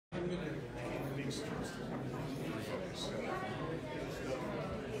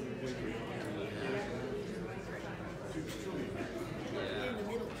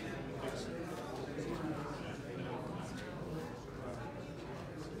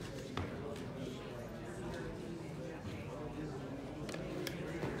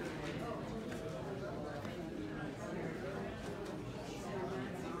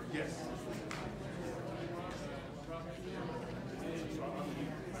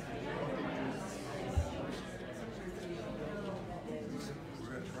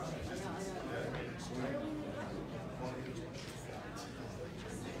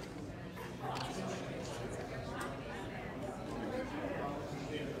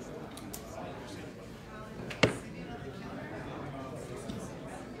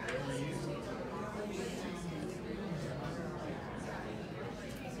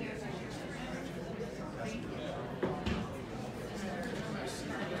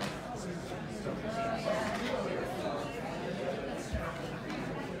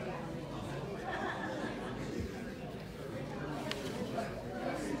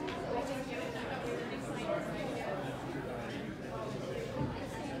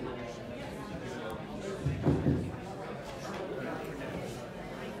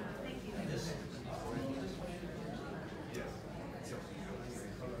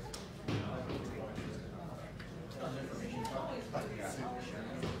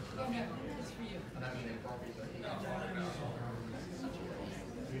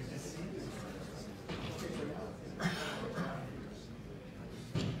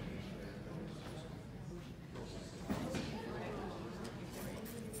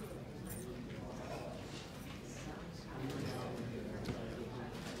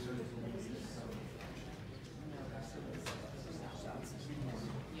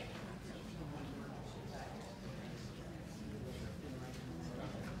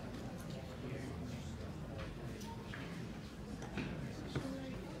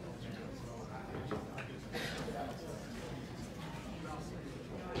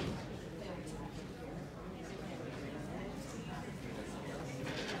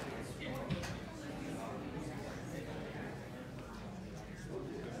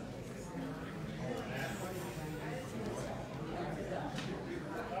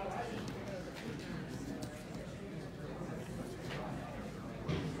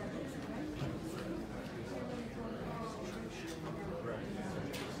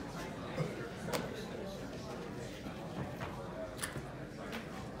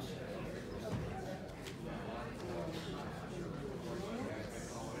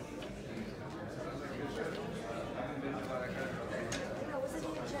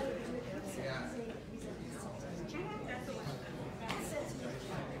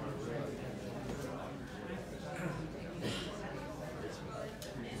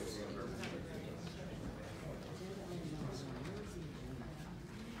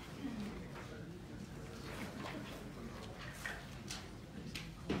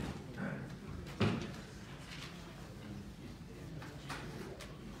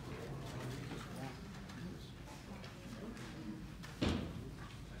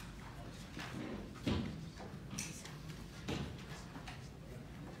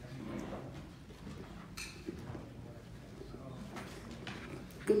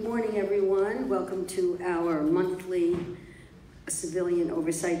Good morning, everyone. Welcome to our monthly Civilian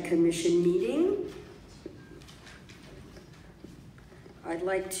Oversight Commission meeting. I'd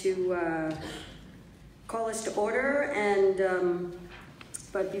like to call us to order, and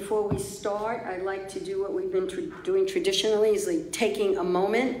but before we start, I'd like to do what we've been doing traditionally, is like taking a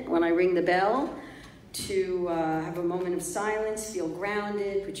moment when I ring the bell to have a moment of silence, feel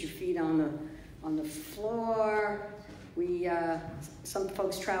grounded, put your feet on the floor. Some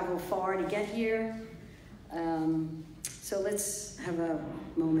folks travel far to get here, so let's have a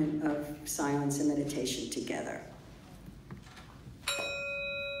moment of silence and meditation together.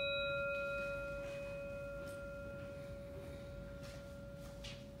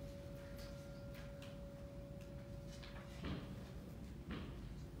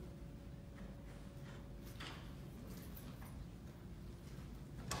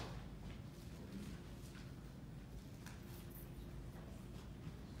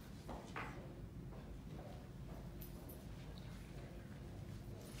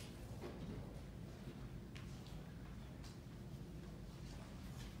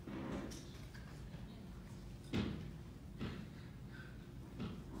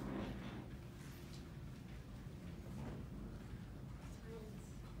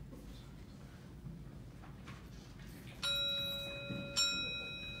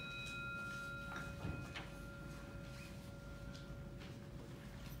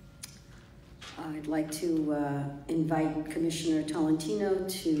 I'd like to invite Commissioner Tolentino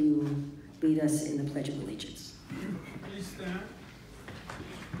to lead us in the Pledge of Allegiance. Please stand.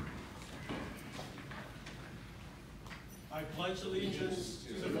 I pledge allegiance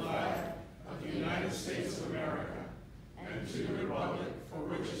to the flag of the United States of America and to the republic for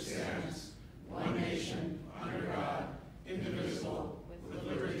which it stands, one nation, under God, indivisible, with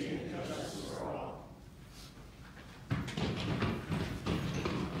liberty and justice for all.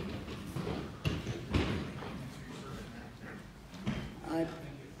 I'd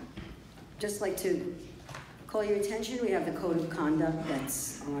just like to call your attention. We have the code of conduct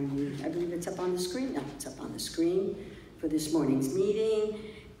that's on, I believe it's up on the screen. No, it's up on the screen for this morning's meeting.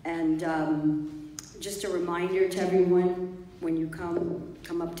 And just a reminder to everyone, when you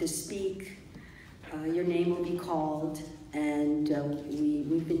come up to speak, your name will be called. And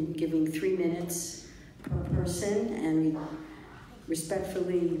we've been giving 3 minutes per person, and we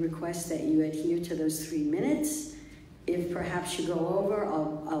respectfully request that you adhere to those 3 minutes. If perhaps you go over,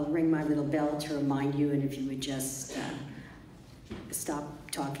 I'll ring my little bell to remind you, and if you would just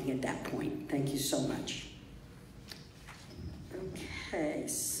stop talking at that point. Thank you so much. Okay,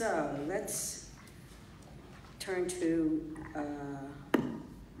 so let's turn to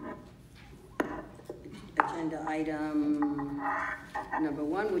agenda item number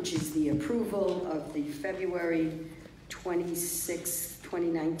 1, which is the approval of the February 26,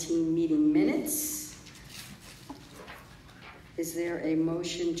 2019 meeting minutes. Is there a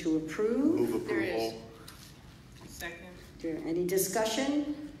motion to approve? Move approval. There is. Second. Is there any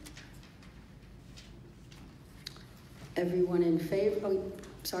discussion? Everyone in favor? Oh,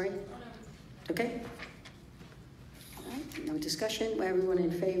 sorry. Okay. All right, no discussion. Everyone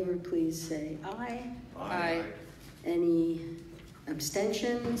in favor, please say aye. Aye. Any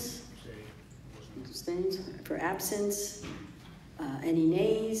abstentions? Abstains for absence? Any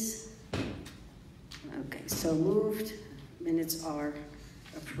nays? Okay, so moved. Minutes are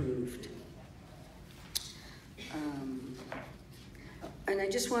approved. And I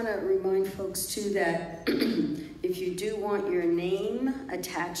just want to remind folks too that if you do want your name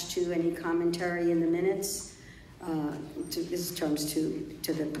attached to any commentary in the minutes, this terms to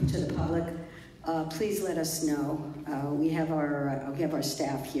the public, please let us know. We have our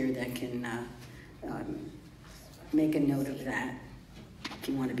staff here that can make a note of that if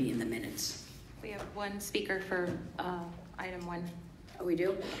you want to be in the minutes. We have one speaker for item 1. Oh, we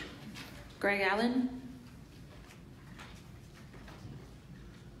do? Greg Allen.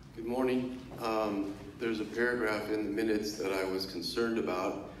 Good morning. There's a paragraph in the minutes that I was concerned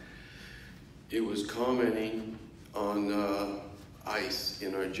about. It was commenting on ICE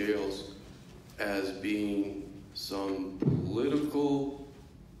in our jails as being some political,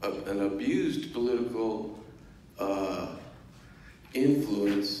 an abused political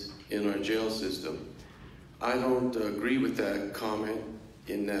influence in our jail system. I don't agree with that comment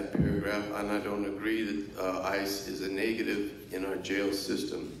in that paragraph, and I don't agree that ICE is a negative in our jail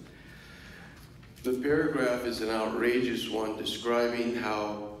system. The paragraph is an outrageous one describing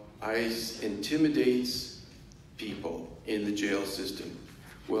how ICE intimidates people in the jail system.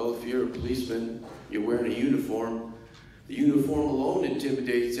 Well, if you're a policeman, you're wearing a uniform, the uniform alone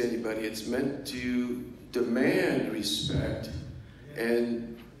intimidates anybody. It's meant to demand respect,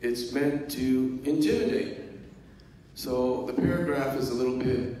 and it's meant to intimidate. So the paragraph is a little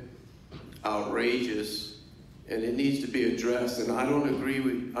bit outrageous, and it needs to be addressed, and I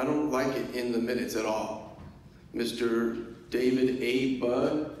don't like it in the minutes at all. Mr. David A.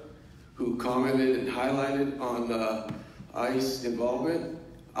 Budd, who commented and highlighted on ICE involvement,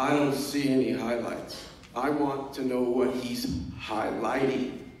 I don't see any highlights. I want to know what he's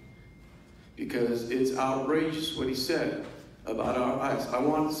highlighting, because it's outrageous what he said about our ICE. I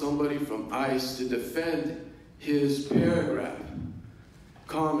want somebody from ICE to defend his paragraph,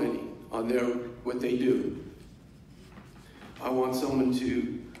 commenting on what they do. I want someone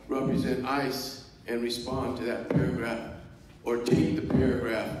to represent ICE and respond to that paragraph, or take the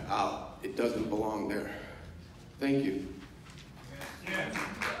paragraph out. It doesn't belong there. Thank you.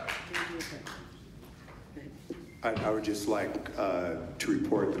 I would just like to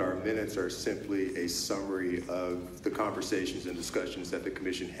report that our minutes are simply a summary of the conversations and discussions that the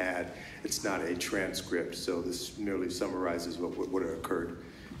commission had. It's not a transcript, so this merely summarizes what occurred.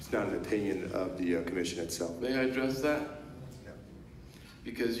 It's not an opinion of the commission itself. May I address that? No.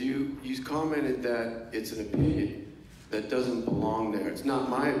 Because you commented that it's an opinion that doesn't belong there. It's not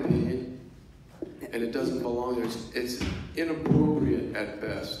my opinion, and it doesn't belong there. It's inappropriate at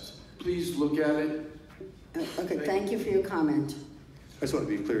best. Please look at it. Okay, thank you for your comment. I just want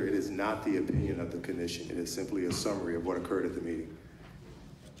to be clear, it is not the opinion of the commission. It is simply a summary of what occurred at the meeting.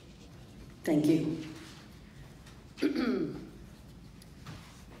 Thank you.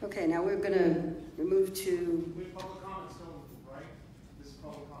 Okay, now we're going to move to... We have public comment still, right? This is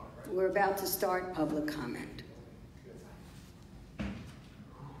public comment, right? We're about to start public comment. We're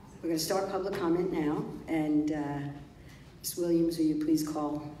going to start public comment now, and Ms. Williams, will you please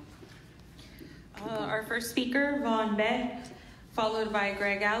call? Our first speaker, Vaughn Beck, followed by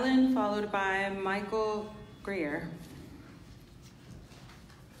Greg Allen, followed by Michael Greer.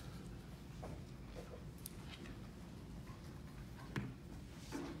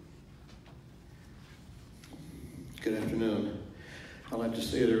 Good afternoon. I'd like to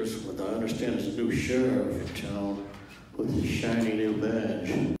say there's what I understand is a new sheriff in town with his shiny new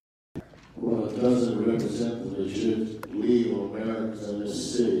badge. Well, it doesn't represent the legit legal Americans in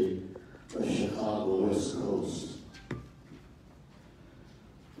this city, the Chicago West Coast.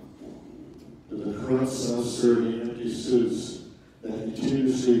 The corrupt, self-serving, empty suits that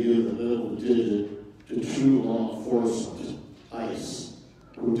continuously give the middle digit to true law enforcement, ICE,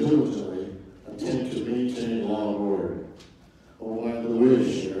 who diligently attempt to maintain law and order. Oh, by the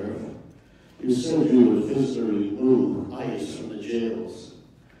way, Sheriff, you said you would physically remove ICE from the jails.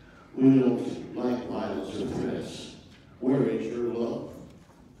 We don't like violence or threats. Where is your love?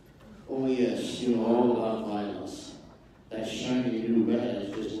 Oh yes, you know all about violence. That shiny new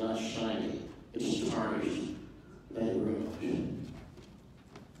badge is not shiny. It's tarnished. Thank you very much.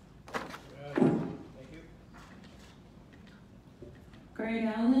 Greg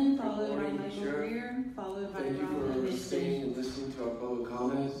Allen, followed by Morning, Michael Sheriff. Greer, followed by Thank you Robin for Nixon. staying and listening to our public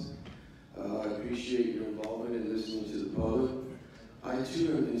comments. I appreciate your involvement in listening to the public. I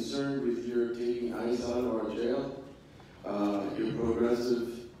too am concerned with your taking ICE out of our jail. Your progressive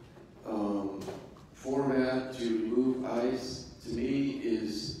format to remove ICE, to me,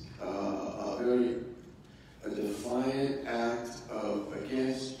 is a defiant act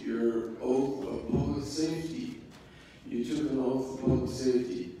against your oath of public safety. You took an oath of public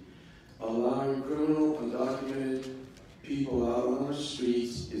safety. Allowing criminal, undocumented people out on the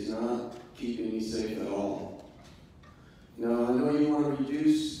streets is not keeping me safe at all. Now, I know you want to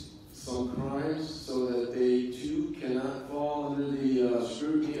reduce some crimes so that they too cannot fall under the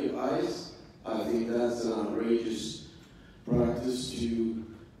scrutiny of ICE. I think that's an outrageous practice to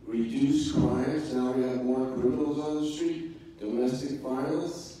reduce crimes. Now we have more criminals on the street. Domestic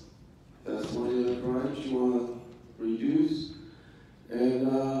violence, that's one of the crimes you want to reduce. And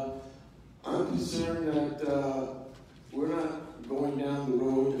I'm concerned that we're not going down the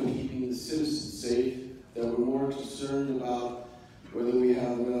road of keeping the citizens safe, that we're more concerned about whether we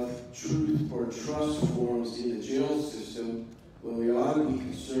have enough truth or trust forms in the jail system, when we ought to be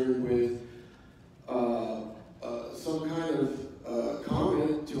concerned with some kind of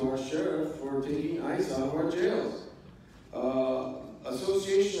comment to our sheriff for taking ICE out of our jails.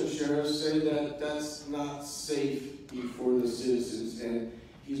 Association of Sheriffs say that that's not safety for the citizens, and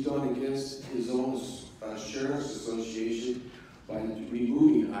he's gone against his own Sheriff's Association by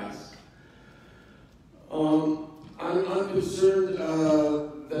removing ICE. I'm concerned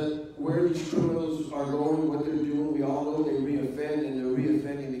that where these criminals are going, what they're doing, we all know they reoffend, and they're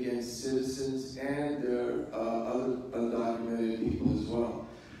reoffending against citizens and their other undocumented people as well.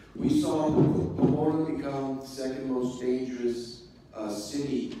 We saw Pomona become the second most dangerous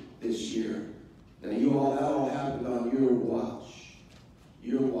city this year. Now, that all happened on your watch,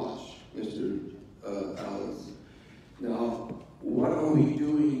 Mr. Alex. Now, what are we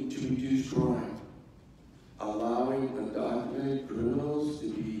doing to reduce crime? Allowing undocumented criminals to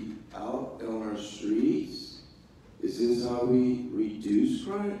be out on our streets? Is this how we reduce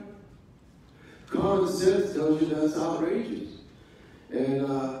crime? Common sense tells you that's outrageous. And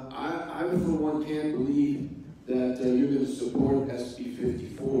I for one, can't believe that you're going to support SB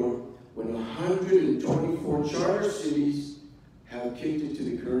 54 when 124 charter cities have kicked it to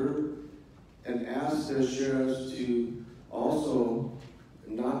the curb and asked their sheriffs to also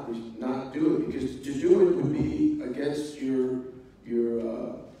not do it, because to do it would be against your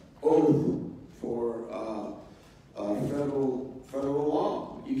oath for federal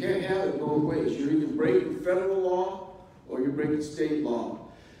law. You can't have it both ways. You're either breaking federal law or you're breaking state law.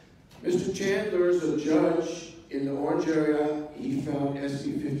 Mr. Chandler is a judge in the Orange area. He found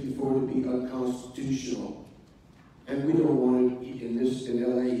SB 54 to be unconstitutional, and we don't want it in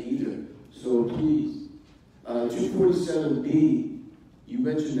LA either. So please, 247B. You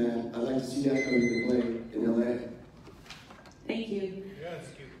mentioned that. I'd like to see that come into play in LA. Thank you. Yes.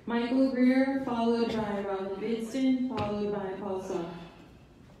 Michael Greer, followed by Robin Bidston, followed by Paul Saw.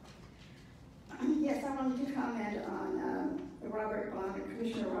 Yes, I wanted to comment on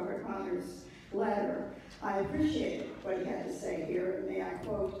Commissioner Robert Bonner's letter. I appreciate what he had to say here. May I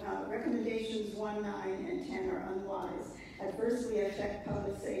quote recommendations 1, 9, and 10 are unwise, adversely affect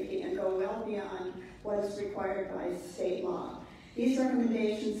public safety, and go well beyond what is required by state law. These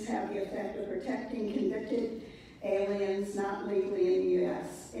recommendations have the effect of protecting convicted aliens not legally in the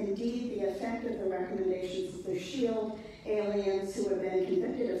U.S. Indeed, the effect of the recommendations is to shield aliens who have been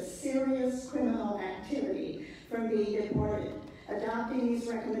convicted of serious criminal activity from being deported. Adopting these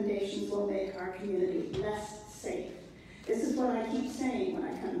recommendations will make our community less safe. This is what I keep saying when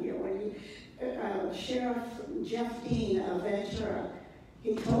I come here. When Sheriff Jeff Dean of Ventura,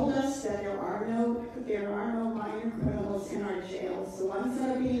 he told us that there are no minor criminals in our jails. The ones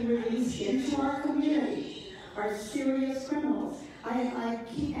that are being released into our community are serious criminals. I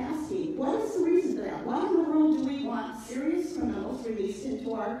keep asking, what is the reason for that? Why in the world do we want serious criminals released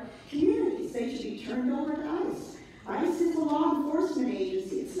into our communities? They should be turned over to ICE. ICE is a law enforcement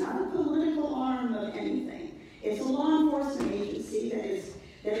agency. It's not a political arm of anything. It's a law enforcement agency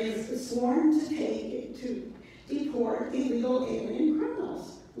that is sworn to deport illegal alien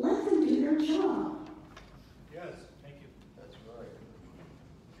criminals. Let them do their job. Yes, thank you. That's right.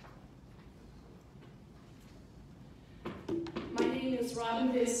 My name is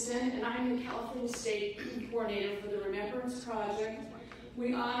Robin Viston, and I'm the California State Coordinator for the Remembrance Project.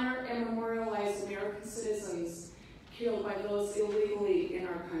 We honor and memorialize American citizens killed by those illegally in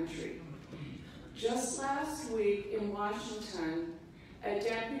our country. Just last week in Washington, a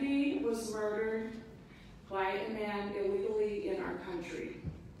deputy was murdered by a man illegally in our country.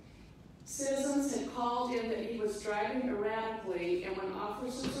 Citizens had called in that he was driving erratically, and when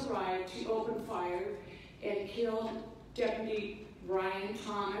officers arrived, he opened fire and killed Deputy Brian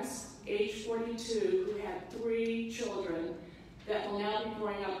Thomas, age 42, who had 3 children that will now be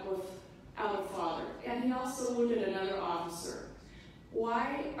growing up without a father. And he also wounded another officer.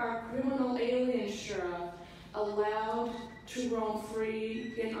 Why are criminal alien sheriff allowed to roam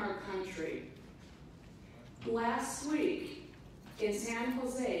free in our country? Last week in San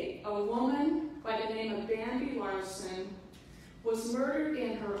Jose, a woman by the name of Bambi Larson was murdered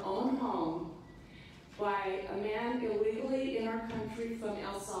in her own home by a man illegally in our country from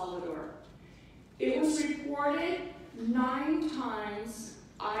El Salvador. It was reported 9 times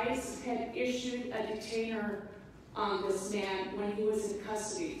ICE had issued a detainer on this man when he was in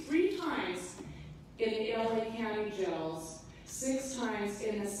custody. 3 times in the LA County jails, 6 times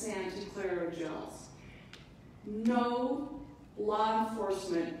in the Santa Clara jails. No law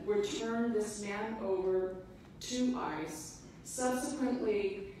enforcement returned this man over to ICE.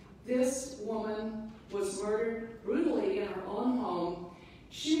 Subsequently, this woman was murdered brutally in her own home.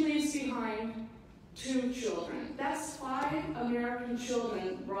 She leaves behind 2 children. That's 5 American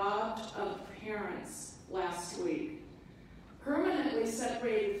children robbed of parents last week, permanently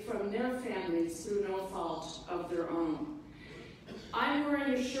separated from their families through no fault of their own. I'm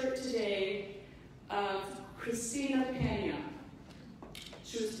wearing a shirt today of Christina Pena.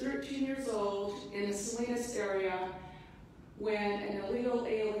 She was 13 years old in the Salinas area when an illegal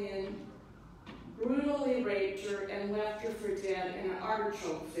alien brutally raped her and left her for dead in an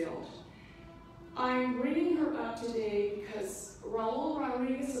artichoke field. I'm bringing her up today because Raul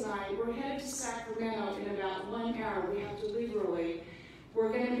Rodriguez and I, we're headed to Sacramento in about 1 hour. We have to leave early. We're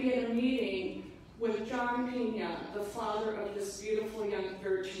going to be at a meeting with John Pena, the father of this beautiful young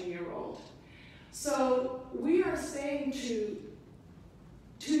 13-year-old. So we are saying to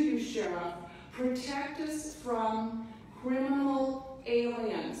you, Sheriff, protect us from criminal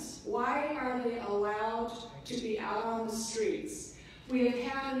aliens. Why are they allowed to be out on the streets? We have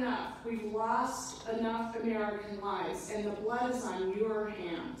had enough. We've lost enough American lives, and the blood is on your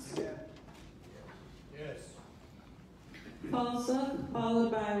hands. Yes. Falsa,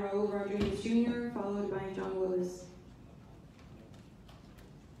 followed by Raul Rodriguez Jr., followed by John Willis.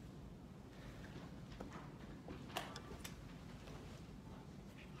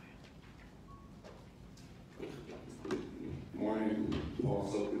 Morning,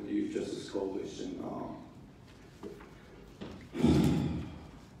 also with the Youth Justice Coalition.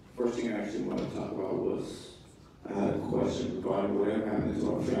 First thing I actually wanted to talk about was I had a question regarding whatever happened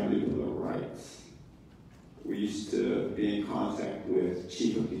to our family bill of rights. We used to be in contact with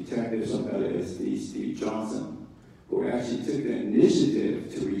Chief of Detectives of LASD, Steve Johnson, who actually took the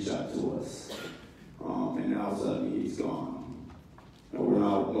initiative to reach out to us. And now suddenly he's gone. And we're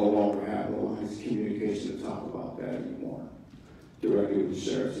no longer have the lines of communication to talk about that anymore, directly with the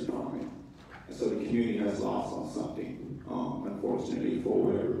Sheriff's Department. And so the community has lost on something, unfortunately, for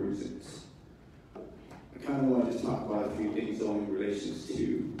whatever reasons. I kind of want to talk about a few things though in relation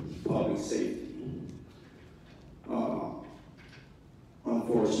to public safety.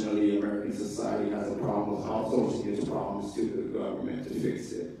 Unfortunately, American society has a problem with outsourcing its problems to the government to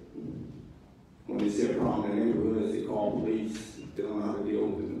fix it. see a problem in the neighborhood, they call police. They don't know how to deal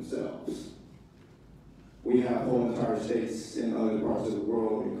with it themselves. We have whole entire states in other parts of the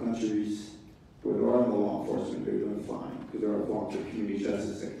world and countries where there are no law enforcement. They're doing fine because there are forms of community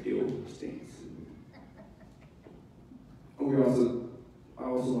justice that deal with these things. And I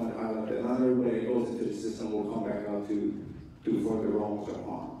also want to highlight that not everybody that goes into the system will come back out to do further wrongs or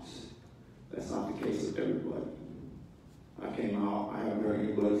harms. That's not the case with everybody. I came out, I haven't heard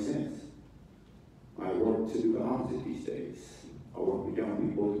anybody since. I work to do the opposite these days. I work with young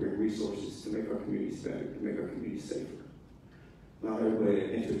people to bring resources to make our communities better, to make our communities safer. Not everybody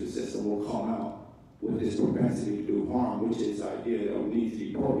that enters the system will come out with this propensity to do harm, which is the idea that we need to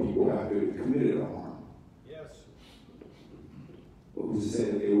deport people after they've committed a harm. Yes. But who's to say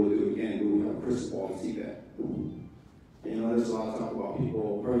that they will do it again? Do we have a crystal ball to see that? You know, there's a lot of talk about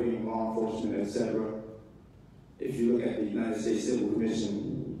people hurting law enforcement, etc. If you look at the United States Civil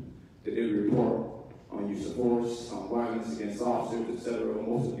Commission, they did a report on use of force, on violence against officers, etc.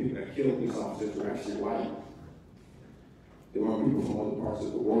 Most of the people that killed these officers were actually white. They weren't people from other parts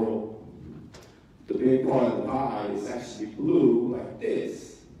of the world. The big part of the pie is actually blue, like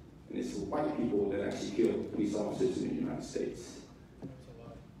this, and it's white people that actually killed police officers in the United States.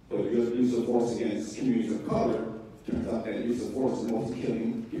 But if you look at use of force against communities of color, turns out that use of force is mostly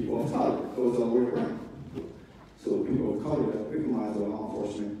killing people of color. It goes all the way around. So people of color that are victimized by law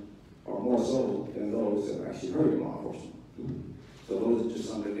enforcement are more so than those that are actually hurting law enforcement. So those are just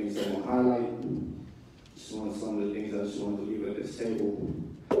some of the things I want to highlight. Some of the things I just wanted to leave at this table.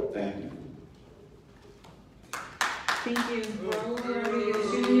 Thank you. Thank you. Raul Rodriguez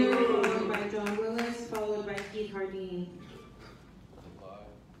Jr., followed by John Willis, followed by Keith Hardini.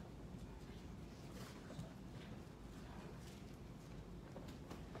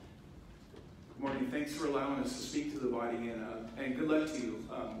 Good morning. Thanks for allowing us to speak to the body, and good luck to you.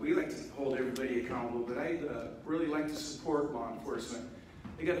 We like to hold everybody accountable, but I really like to support law enforcement.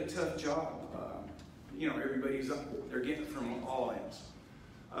 They got a tough job. You know, everybody's up. They're getting it from all ends.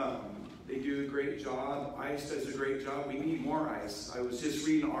 They do a great job. ICE does a great job. We need more ICE. I was just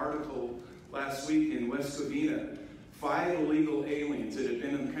reading an article last week in West Covina. 5 illegal aliens that had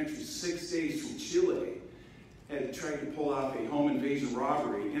been in the country 6 days from Chile had tried to pull off a home invasion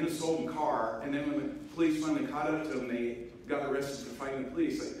robbery in a stolen car, and then when the police finally caught up to them, they got arrested for fighting the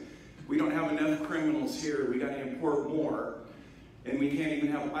police. Like, we don't have enough criminals here. We got to import more, and we can't even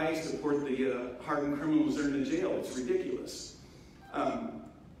have ICE deport the hardened criminals that are in the jail. It's ridiculous.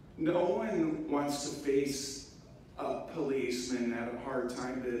 No one wants to face a policeman at a hard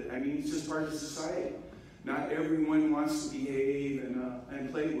time. I mean, it's just part of society. Not everyone wants to behave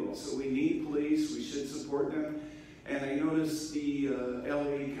and play well, so we need police. We should support them. And I noticed the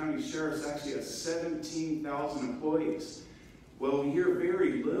LA County Sheriff's actually has 17,000 employees. Well, we hear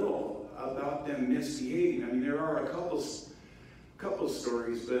very little about them misbehaving. I mean, there are a couple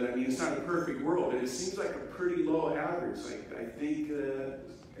stories, but I mean, it's not a perfect world. But it seems like a pretty low average. Like, I think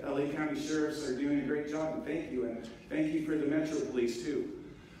LA County Sheriffs are doing a great job, and thank you for the Metro Police too.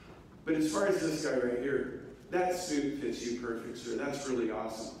 But as far as this guy right here, that suit fits you perfect, sir. That's really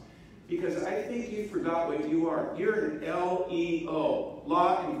awesome. Because I think you forgot what you are. You're an LEO,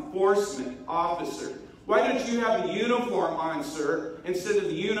 law enforcement officer. Why don't you have the uniform on, sir, instead of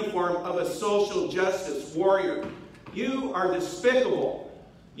the uniform of a social justice warrior? You are despicable.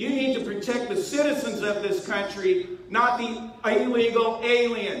 You need to protect the citizens of this country, not the illegal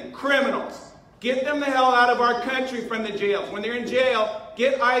alien criminals. Get them the hell out of our country from the jails. When they're in jail,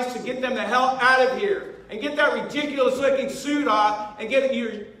 get ICE to get them the hell out of here. And get that ridiculous-looking suit off and get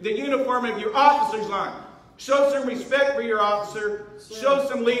the uniform of your officers on. Show some respect for your officer. Show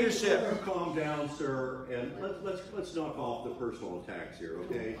some leadership. Calm down, sir, and let's knock off the personal attacks here,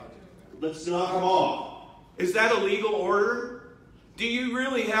 okay? Let's knock them off. Is that a legal order? Do you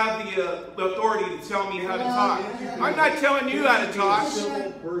really have the authority to tell me how to talk? I'm not telling you how to talk. As a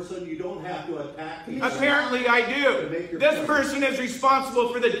civil person, you don't have to attack people. Apparently I do. This person is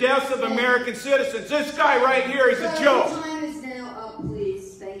responsible for the deaths of American citizens. This guy right here is a joke. Your time is now up,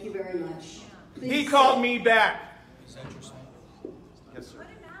 please. Thank you very much. Please He called me back. Yes, sir.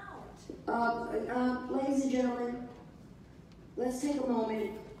 Ladies and gentlemen, let's take a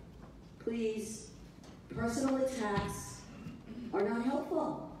moment, please. Personal attacks are not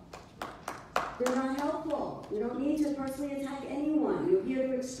helpful. They're not helpful. You don't need to personally attack anyone. You're here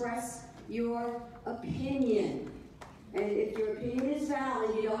to express your opinion. And if your opinion is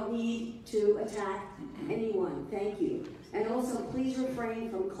valid, you don't need to attack anyone. Thank you. And also, please refrain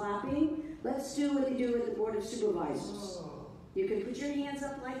from clapping. Let's do what you do with the Board of Supervisors. You can put your hands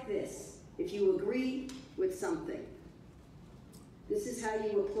up like this if you agree with something. This is how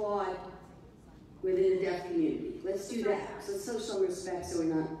you applaud within the deaf community. Let's do that. So let's show some respect so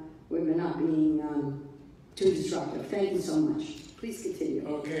we're not being too disruptive. Thank you so much. Please continue.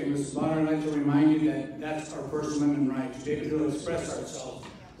 Okay, Mrs. Bonner, I'd like to remind you that that's our First Amendment right, to be able to express ourselves,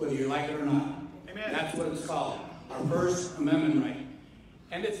 whether you like it or not. Amen. That's what it's called, our First Amendment right.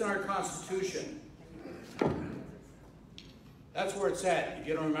 And it's in our Constitution. That's where it's at, if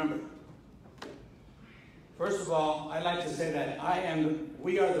you don't remember. First of all, I'd like to say that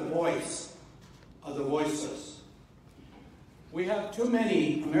we are the voice of the voiceless. We have too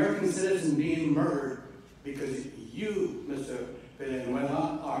many American citizens being murdered because you, Mr.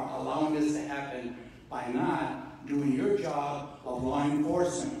 Villanueva, are allowing this to happen by not doing your job of law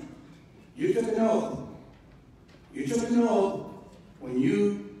enforcement. You took an oath. You took an oath when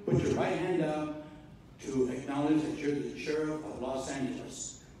you put your right hand up to acknowledge that you're the sheriff of Los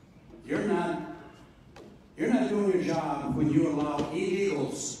Angeles. You're not doing your job when you allow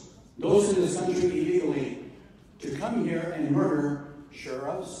illegals, those in this country illegally, to come here and murder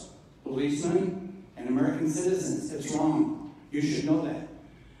sheriffs, policemen, and American citizens. It's wrong. You should know that.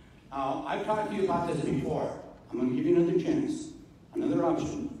 I've talked to you about this before. I'm going to give you another chance, another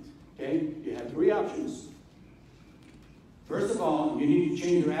option. Okay? You have three options. First of all, you need to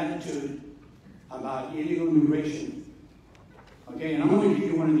change your attitude about illegal immigration. Okay? And I'm going to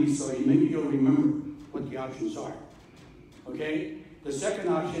give you one of these so maybe you'll remember what the options are. Okay? The second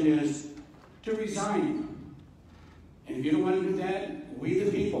option is to resign. And if you don't want to do that, we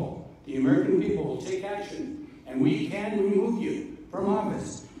the people, the American people, will take action. And we can remove you from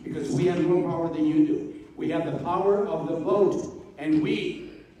office because we have more power than you do. We have the power of the vote. And we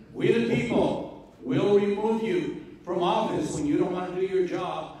the people, will remove you from office when you don't want to do your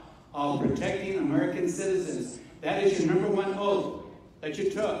job of protecting American citizens. That is your number one oath that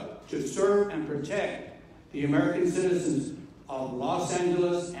you took, to serve and protect the American citizens of Los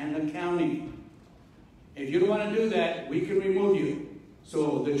Angeles and the county. If you don't want to do that, we can remove you.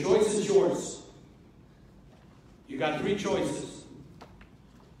 So the choice is yours. You got three choices.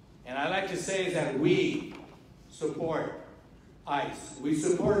 And I like to say that we support ICE. We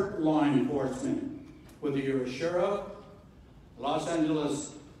support law enforcement. Whether you're a sheriff, Los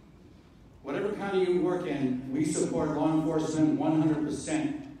Angeles, whatever county you work in, we support law enforcement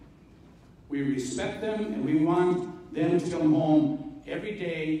 100%. We respect them and we want them to come home every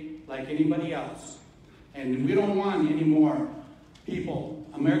day like anybody else. And we don't want any more people,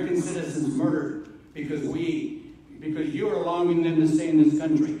 American citizens, murdered because you're allowing them to stay in this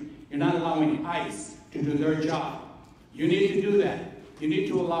country. You're not allowing ICE to do their job. You need to do that. You need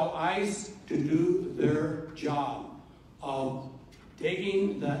to allow ICE to do their job of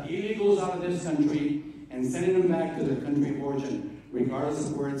taking the illegals out of this country and sending them back to their country of origin, regardless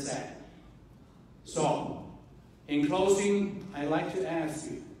of where it's at. So, in closing, I'd like to ask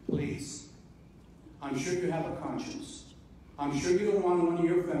you, please, I'm sure you have a conscience. I'm sure you don't want one of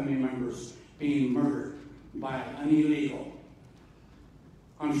your family members being murdered by an illegal.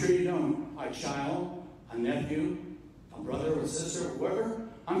 I'm sure you don't. A child, a nephew, a brother or sister, whoever,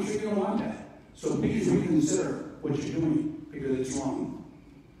 I'm sure you don't want that. So please reconsider what you're doing because it's wrong.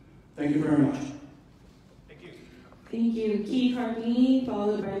 Thank you very much. Thank you. Thank you. Keith Hardini,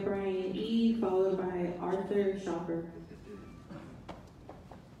 followed by Brian E., followed by Arthur Shopper.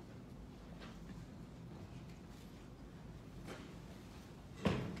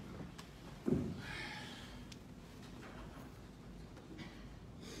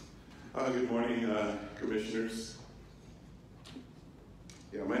 Good morning, commissioners.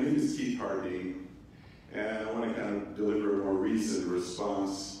 Yeah, my name is Keith Harding, and I want to kind of deliver a more recent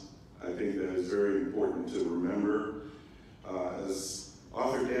response. I think that is very important to remember. As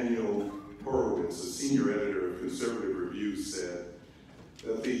author Daniel Horowitz, a senior editor of Conservative Review, said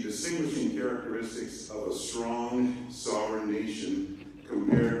that the distinguishing characteristics of a strong, sovereign nation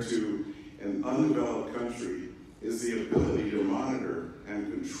compared to an undeveloped country is the ability to monitor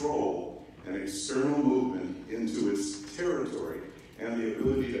and control an external movement into its territory and the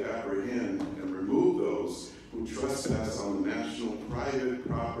ability to apprehend and remove those who trespass on the national private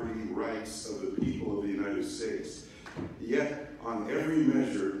property rights of the people of the United States. Yet, on every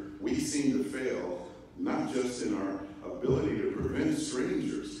measure, we seem to fail, not just in our ability to prevent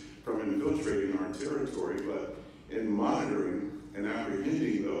strangers from infiltrating our territory, but in monitoring and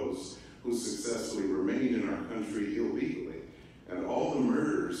apprehending those who successfully remain in our country illegally. And all the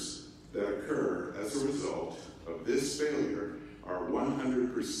murders that occur as a result of this failure are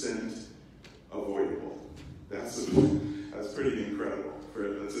 100% avoidable. That's pretty incredible.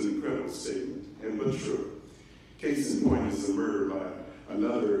 That's an incredible statement, but true. Case in point is the murder by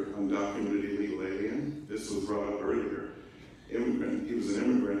another undocumented illegal alien. This was brought up earlier. He was an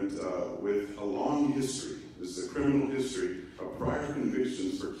immigrant with a long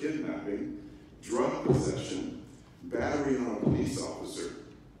convictions for kidnapping, drug possession, battery on a police officer,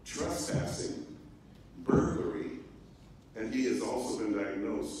 trespassing, burglary, and he has also been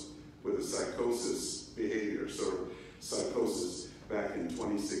diagnosed with a psychosis behavior, sort of psychosis, back in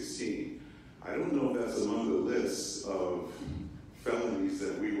 2016. I don't know if that's among the lists of felonies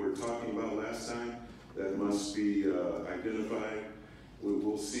that we were talking about last time that must be identified.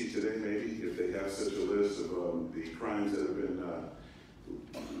 We'll see today maybe if they have such a list of the crimes that have been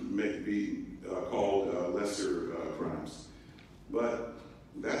called lesser crimes. But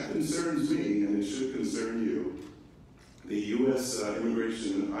that concerns me, and it should concern you. The U.S.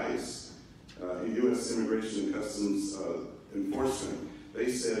 Immigration ICE, U.S. Immigration and Customs Enforcement,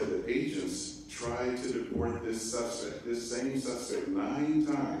 they said that agents tried to deport this same suspect 9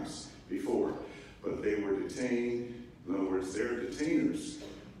 times before, but they were detained. In other words, their detainers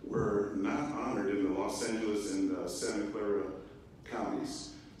were not honored in the Los Angeles and Santa Clara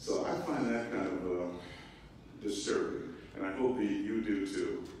counties. So I find that kind of disturbing, and I hope you do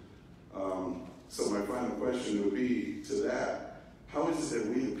too. So my final question would be to that: how is it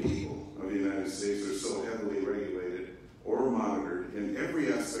that we, the people of the United States, are so heavily regulated or monitored in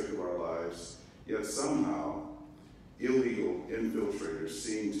every aspect of our lives, yet somehow illegal infiltrators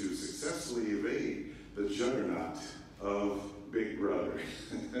seem to successfully evade the juggernaut of Big Brother?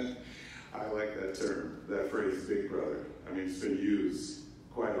 I like that term, that phrase, Big Brother. I mean, it's been used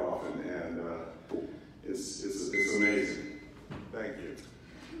quite often, and it's amazing. Thank you.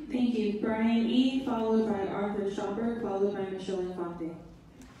 Thank you. Brian E., followed by Arthur Schopper, followed by Michelle Infante.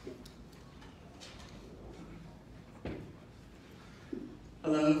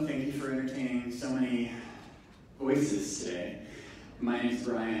 Hello, thank you for entertaining so many voices today. My name is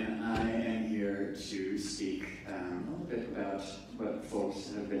Brian. I am here to speak a little bit about what folks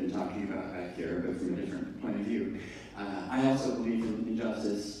have been talking about back here, but from a different point of view. I also believe in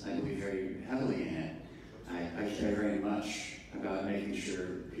justice. I believe very heavily in it. I care very much about making sure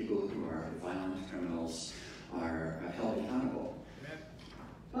people who are violent criminals are held accountable.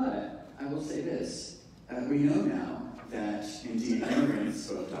 But I will say this. We know now that indeed immigrants,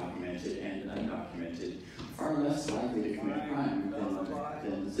 both documented and undocumented, are less likely to commit crime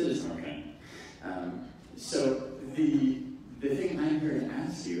than citizens are. So the thing I'm here to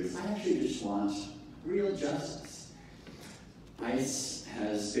ask you is I actually just want real justice. ICE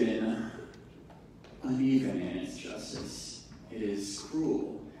has been uneven in its justice. It is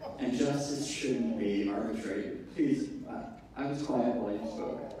cruel, and justice shouldn't be arbitrary. Please, I was quiet while you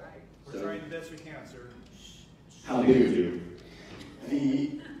spoke. We're trying the best we can, sir. How do you do?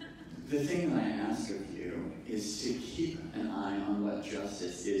 The thing that I ask of you is to keep an eye on what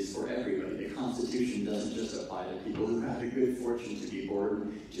justice is for everybody. The Constitution doesn't just apply to people who have the good fortune to be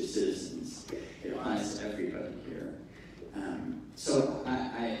born to citizens. It applies to everybody here. So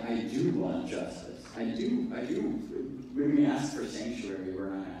I do want justice. I do. When we ask for sanctuary, we're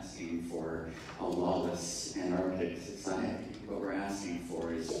not asking for a lawless, anarchic society. What we're asking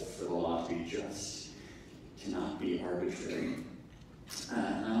for is for the law to be just, to not be arbitrary.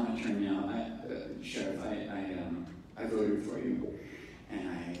 And I want to turn now, Sheriff, I voted for you,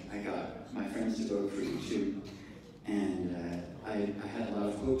 and I got my friends to vote for you too. And I had a lot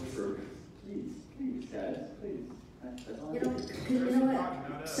of hope for, please, guys, please. You know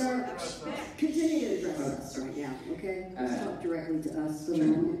what, sir, continue to address us right now, okay? Let's talk directly to us for a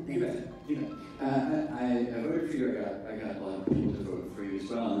moment. Thank you. I voted for you. I got a lot of people to vote for you as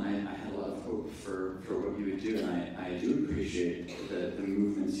well, and I had a lot of hope for what you would do, and I do appreciate the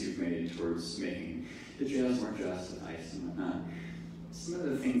movements you've made towards making the jails more just and ICE and whatnot. Some of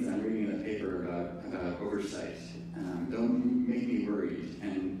the things I'm reading in the paper about oversight don't make me worried,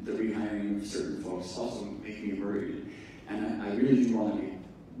 and the rehiring of certain folks also make me worried. And I really do want to be,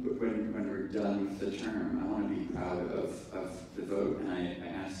 when we're done with the term, I want to be proud of the vote, and I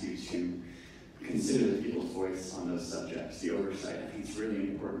ask you to consider the people's voice on those subjects, the oversight. I think it's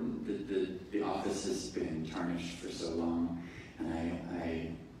really important that the office has been tarnished for so long,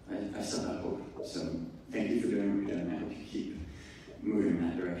 and I still have hope. So thank you for doing what you're doing, and I hope you keep moving in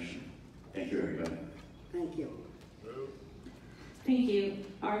that direction. Thank you, everybody. Thank you. Thank you.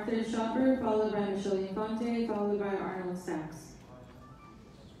 Arthur Schopper, followed by Michelle Infante, followed by Arnold Sachs.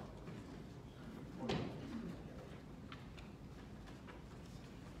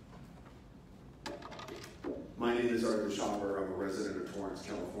 My name is Arthur Schopper. I'm a resident of Torrance,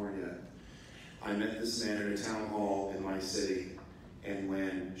 California. I met this man at a town hall in my city, and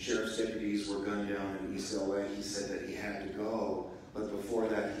when sheriff's deputies were gunned down in East LA, he said that he had to go, but before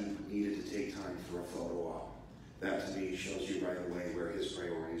that he needed to take time for a photo op. That to me shows you right away where his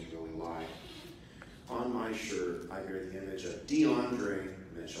priorities really lie. On my shirt, I bear the image of DeAndre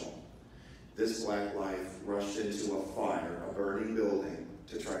Mitchell. This black life rushed into a fire, a burning building,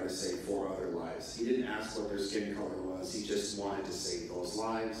 to try to save 4 other lives. He didn't ask what their skin color was. He just wanted to save those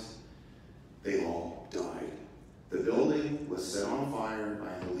lives. They all died. The building was set on fire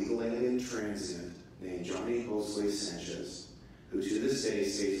by an illegal alien transient named Johnny Josue Sanchez, who to this day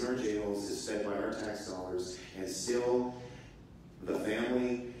stays in our jails, is fed by our tax dollars, and still the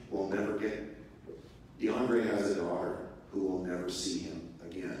family will never get. DeAndre has a daughter who will never see him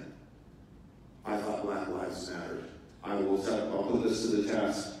again. I thought Black Lives mattered. I'll put this to the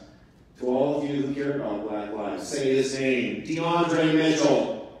test. To all of you who care about Black Lives, say his name, DeAndre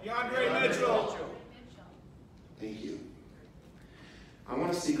Mitchell. DeAndre Mitchell. Thank you. I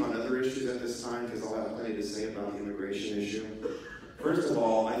want to speak on other issues at this time because I'll have plenty to say about the immigration issue. First of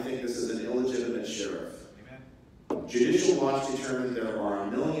all, I think this is an illegitimate sheriff. Amen. Judicial Watch determined there are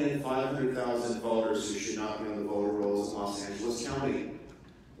 1,500,000 voters who should not be on the voter rolls in Los Angeles County.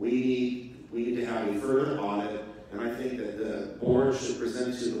 We need to have a further audit, and I think that the board should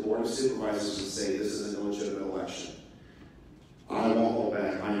present to the Board of Supervisors and say this is an illegitimate election. I won't hold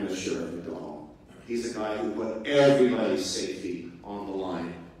back. I'm the Sheriff McDonald. He's a guy who put everybody's safety on the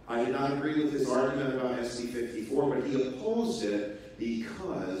line. I did not agree with his argument about SB 54, but he opposed it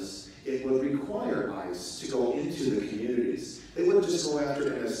because it would require ICE to go into the communities. They wouldn't just go after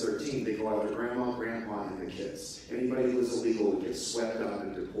MS-13. They go after grandma, grandpa, and the kids. Anybody who is illegal would get swept up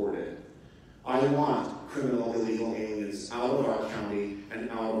and deported. I want criminal illegal aliens out of our county and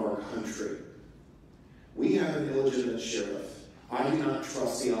out of our country. We have an illegitimate sheriff. I do not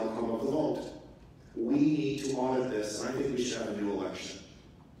trust the outcome of the vote. We need to audit this, and I think we should have a new election.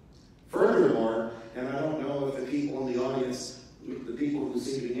 Furthermore, and I don't know if the people in the audience, the people who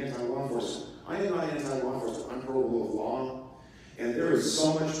seem to be anti-law enforcement, I am not anti-law enforcement, I'm pro rule of law, and there is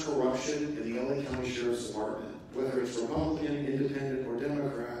so much corruption in the LA County Sheriff's Department, whether it's Republican, Independent, or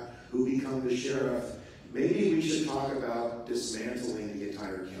Democrat, who become the sheriff. Maybe we should talk about dismantling the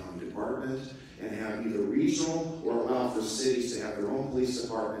entire county department and have either regional or allow for cities to have their own police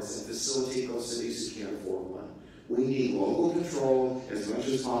departments and facilitate those cities who can't afford one. We need local control as much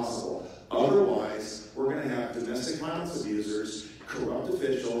as possible. Otherwise, we're going to have domestic violence abusers, corrupt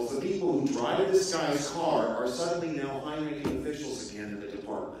officials. The people who drive this guy's car are suddenly now high-ranking officials again in the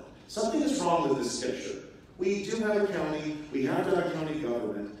department. Something is wrong with this picture. We do have a county, we have to have county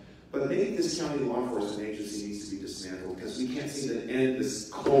government, but maybe this county law enforcement agency needs to be dismantled because we can't seem to end this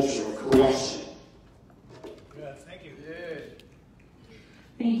culture of corruption. Good, thank you. Good.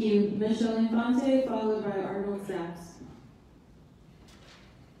 Thank you. Michelle Infante, followed by Arnold Sachs.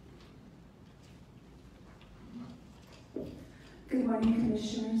 Good morning,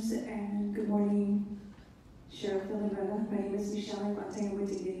 Commissioners, and good morning, Sheriff Villanueva. My name is Michelle Infante. I'm with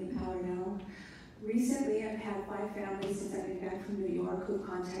Dignity and Power Now. Recently, I've had 5 families since I've been back from New York who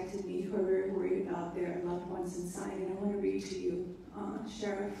contacted me who are very worried about their loved ones inside, and I want to read to you,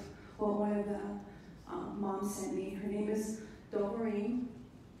 Sheriff, what one of the moms sent me. Her name is Doreen.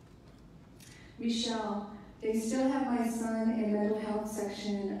 Michelle, they still have my son in mental health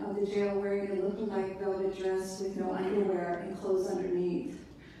section of the jail wearing a look-alike velvet dress with no underwear and clothes underneath.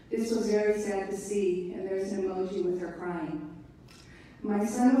 This was very sad to see, and there's an emoji with her crying. My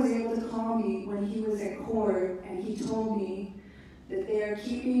son was able to call me when he was at court, and he told me that they are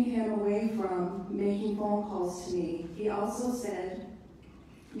keeping him away from making phone calls to me. He also said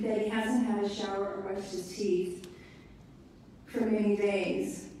that he hasn't had a shower or brushed his teeth for many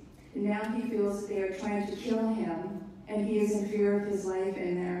days. And now he feels that they are trying to kill him, and he is in fear of his life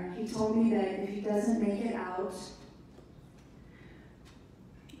in there. He told me that if he doesn't make it out,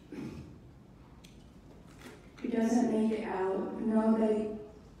 know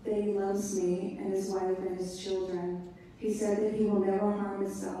that he loves me and his wife and his children. He said that he will never harm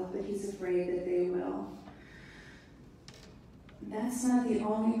himself, but he's afraid that they will. That's not the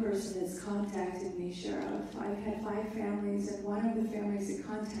only person that's contacted me, Sheriff. I've had 5 families, and one of the families that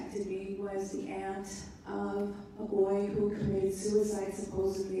contacted me was the aunt of a boy who committed suicide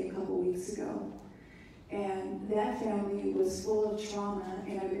supposedly a couple weeks ago. And that family was full of trauma,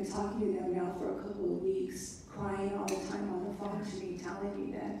 and I've been talking to them now for a couple of weeks, crying all the time on the phone to me, telling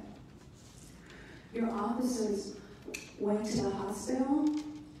me that your officers went to the hospital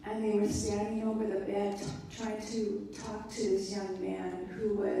and they were standing over the bed trying to talk to this young man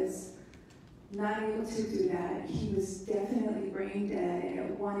who was not able to do that. He was definitely brain dead, and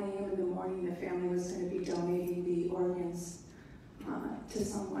at 1 a.m. in the morning the family was going to be donating the organs to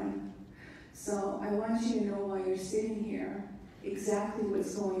someone. So I want you to know while you're sitting here exactly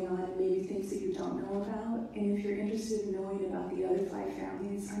what's going on, and maybe things that you don't know about. And if you're interested in knowing about the other 5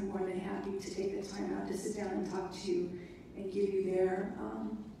 families, I'm more than happy to take the time out to sit down and talk to you and give you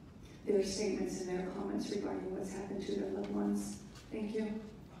their statements and their comments regarding what's happened to their loved ones. Thank you.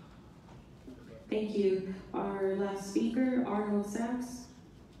 Thank you. Our last speaker, Arnold Sachs.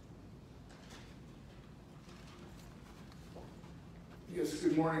 Yes,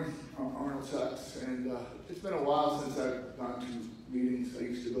 good morning. I'm Arnold Sachs, and it's been a while since I've gone to meetings. I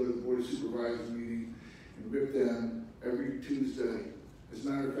used to go to the Board of Supervisors meeting and rip them every Tuesday. As a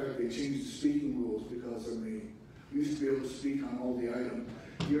matter of fact, they changed the speaking rules because of me. We used to be able to speak on all the items.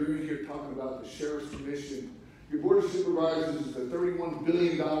 You're in here talking about the Sheriff's Commission. Your Board of Supervisors is a $31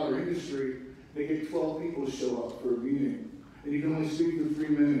 billion industry. They get 12 people to show up for a meeting, and you can only speak for 3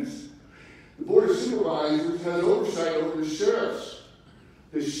 minutes. The Board of Supervisors has oversight over the sheriffs.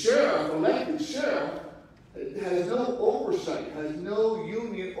 The sheriff, elected sheriff, has no oversight, has no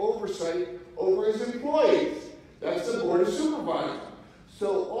union oversight over his employees. That's the Board of Supervisors.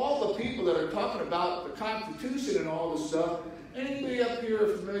 So all the people that are talking about the Constitution and all this stuff, anybody up here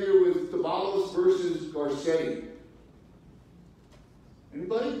familiar with Tabalos versus Garcetti?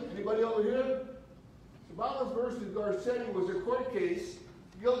 Anybody? Anybody over here? Tabalos versus Garcetti was a court case.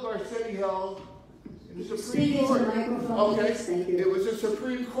 Gil Garcetti held in the Supreme Court. Okay, thank you. It was a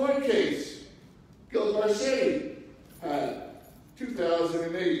Supreme Court case. Gil Garcetti had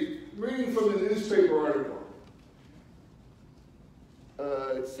 2008. Reading from the newspaper article.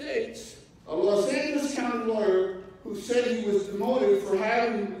 It states, a Los Angeles County lawyer who said he was demoted for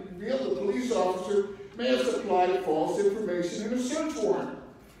having revealed the police officer may have supplied false information in a search warrant.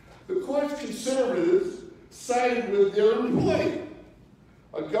 The court's conservatives sided with their employee.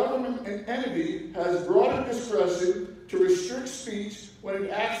 A government entity has broader discretion to restrict speech when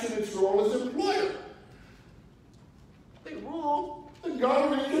it acts in its role as employer. They rule the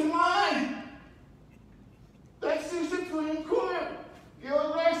government can lie. That's the Supreme Court.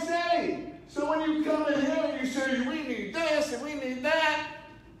 Gil Garcetti. So when you come in here and you say, we need this and we need that,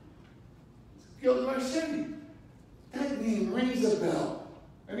 Gil Garcetti, that name rings a bell.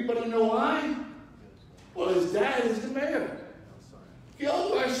 Anybody know why? Well, his dad is the mayor.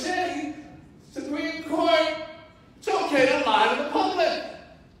 Gil Garcetti, Supreme Court, it's okay to lie to the public.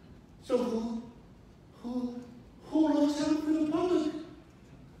 So who looks out for the public?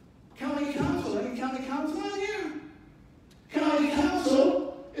 County council. Any county council out here? County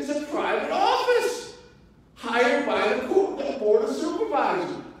council is a private office hired by the Board of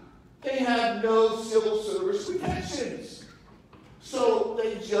Supervisors. They have no civil service protections. So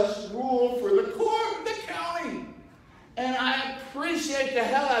they just rule for the court, the county. And I appreciate the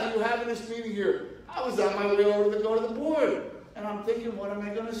hell out of you having this meeting here. I was on my way over to go to the board. And I'm thinking, what am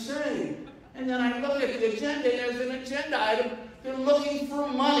I going to say? And then I look at the agenda, and there's an agenda item. They're looking for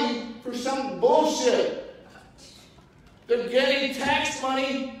money for some bullshit. They're getting tax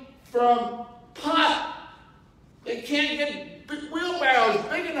money from pot. They can't get wheelbarrows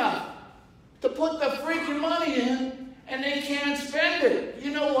big enough to put the freaking money in, and they can't spend it.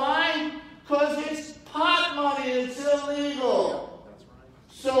 You know why? Because it's pot money. It's illegal.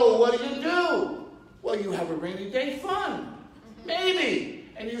 So what do? Well, you have a rainy day fund. Maybe.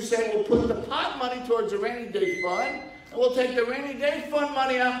 And you say, we'll put the pot money towards the rainy day fund, and we'll take the rainy day fund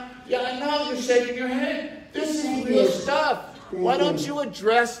money out. Yeah, I know you're shaking your head. This is real stuff. Why don't you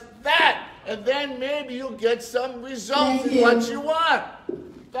address that? And then maybe you'll get some results in what you want.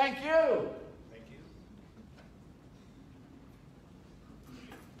 Thank you. Thank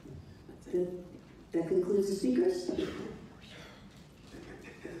you. That concludes the speakers.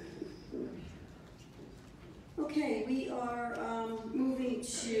 Okay, we are moving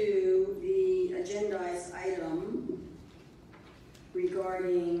to the agendized item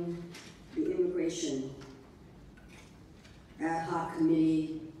regarding the immigration ad hoc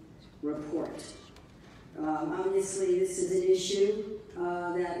committee report. Obviously, this is an issue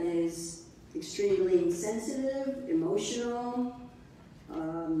that is extremely sensitive, emotional,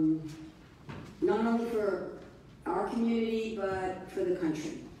 not only for our community, but for the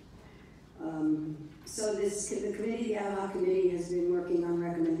country. So the committee, the ad hoc committee, has been working on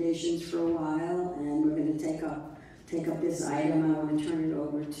recommendations for a while, and we're going to take up this item. I want to turn it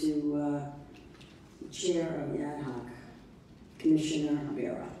over to the chair of the ad hoc, Commissioner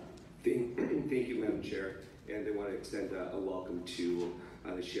Vera. Thank you, Madam Chair, and I want to extend a welcome to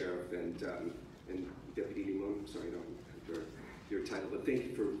the sheriff and Deputy Limon. Sorry, I don't have your title, but thank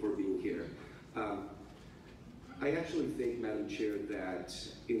you for being here. I actually think, Madam Chair, that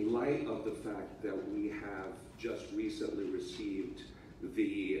in light of the fact that we have just recently received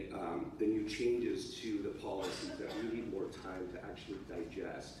the new changes to the policies, that we need more time to actually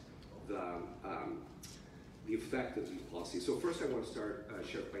digest the effect of these policies. So first I want to start,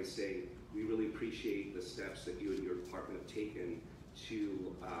 Sheriff, by saying we really appreciate the steps that you and your department have taken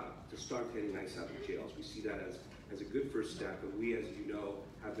to start getting ICE out of jails. We see that as a good first step, and we, as you know,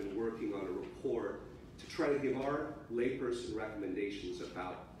 have been working on a report to try to give our layperson recommendations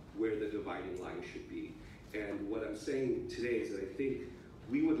about where the dividing line should be. And what I'm saying today is that I think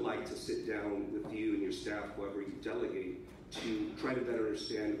we would like to sit down with you and your staff, whoever you delegate, to try to better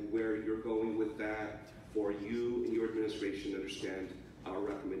understand where you're going with that, for you and your administration to understand our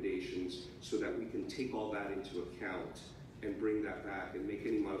recommendations so that we can take all that into account and bring that back and make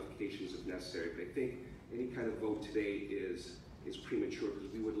any modifications if necessary. But I think any kind of vote today is premature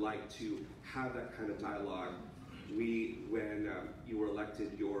because we would like to have that kind of dialogue. When you were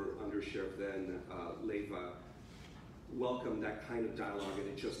elected, your undersheriff then, Leyva, welcomed that kind of dialogue, and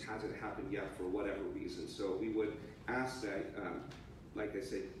it just hasn't happened yet for whatever reason. So we would ask that, like I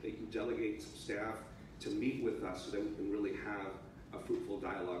said, that you delegate some staff to meet with us so that we can really have a fruitful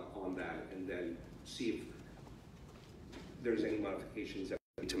dialogue on that, and then see if there's any modifications that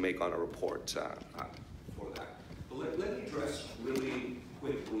we need to make on a report for that. But let me address really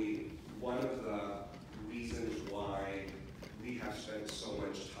quickly one of the reasons why we have spent so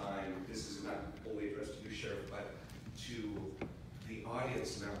much time. This is not only addressed to you, Sheriff, but to the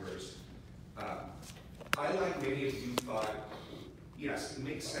audience members. I, like many of you, thought, yes, it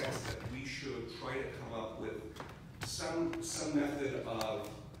makes sense that we should try to come up with some method of,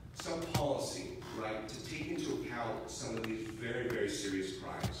 some policy, right, to take into account some of these very, very serious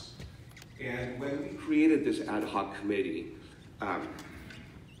crimes. And when we created this ad hoc committee,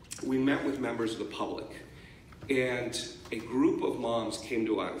 we met with members of the public, and a group of moms came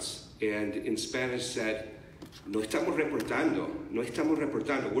to us and in Spanish said, no estamos reportando, no estamos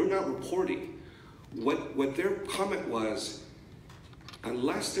reportando, we're not reporting. What their comment was,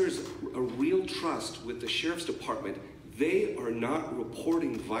 unless there's a real trust with the sheriff's department, they are not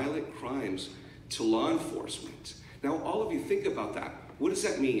reporting violent crimes to law enforcement. Now, all of you think about that. What does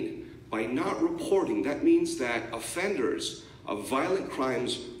that mean? By not reporting, that means that offenders of violent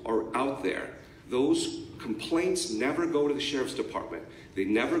crimes are out there. Those complaints never go to the sheriff's department. They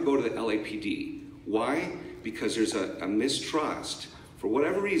never go to the LAPD. Why? Because there's a mistrust. For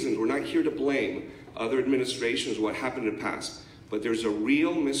whatever reasons, we're not here to blame other administrations, what happened in the past, but there's a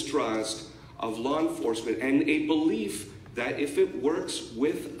real mistrust of law enforcement and a belief that if it works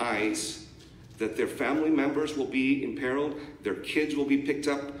with ICE, that their family members will be imperiled, their kids will be picked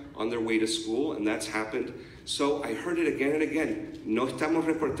up on their way to school, and that's happened. So I heard it again and again, no estamos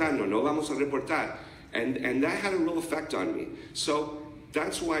reportando, no vamos a reportar. And that had a real effect on me. So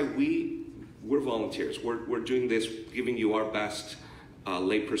that's why we're volunteers. We're doing this, giving you our best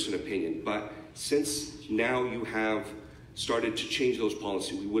layperson opinion. But since now you have started to change those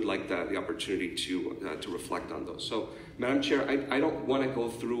policies, we would like the opportunity to reflect on those. So, Madam Chair, I don't want to go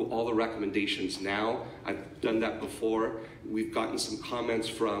through all the recommendations now. I've done that before. We've gotten some comments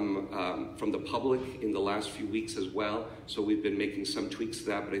from the public in the last few weeks as well. So we've been making some tweaks to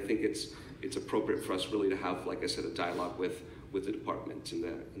that, but I think it's appropriate for us really to have, like I said, a dialogue with the department in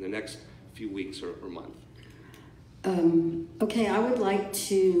the next few weeks or month. Okay, I would like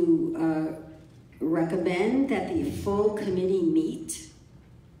to recommend that the full committee meet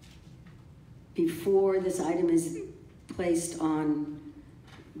before this item is placed on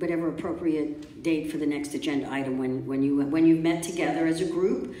whatever appropriate date for the next agenda item. When you've met together as a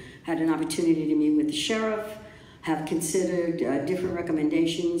group, had an opportunity to meet with the sheriff, have considered different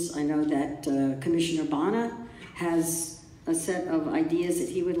recommendations. I know that Commissioner Bana has a set of ideas that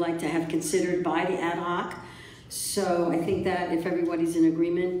he would like to have considered by the ad hoc. So I think that if everybody's in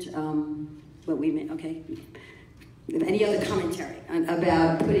agreement, what we may, okay. Any other commentary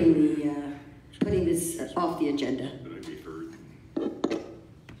about putting this off the agenda? Could I be heard?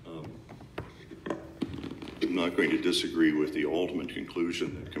 I'm not going to disagree with the ultimate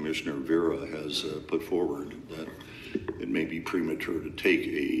conclusion that Commissioner Vera has put forward, that it may be premature to take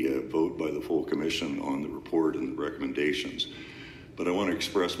a vote by the full commission on the report and the recommendations. But I want to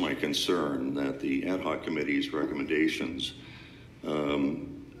express my concern that the ad hoc committee's recommendations,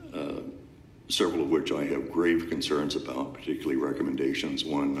 several of which I have grave concerns about, particularly recommendations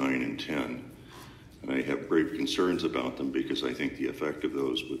 1, 9, and 10. And I have grave concerns about them because I think the effect of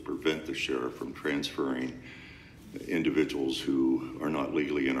those would prevent the sheriff from transferring individuals who are not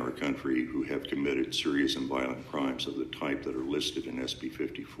legally in our country, who have committed serious and violent crimes of the type that are listed in SB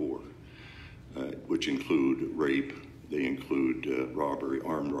 54, which include rape, they include robbery,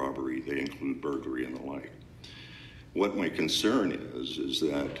 armed robbery, they include burglary and the like. What my concern is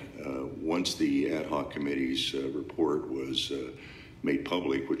that once the ad hoc committee's report was made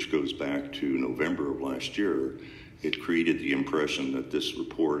public, which goes back to November of last year, it created the impression that this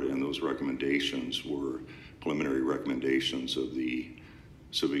report and those recommendations were preliminary recommendations of the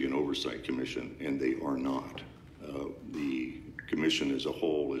Civilian Oversight Commission, and they are not. The Commission as a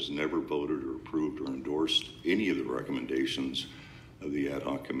whole has never voted or approved or endorsed any of the recommendations of the ad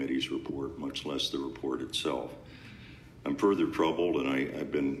hoc committee's report, much less the report itself. I'm further troubled, and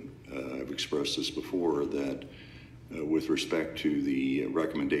I've expressed this before, that with respect to the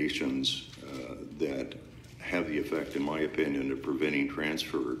recommendations that have the effect, in my opinion, of preventing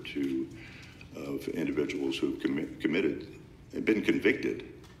transfer of individuals who have been convicted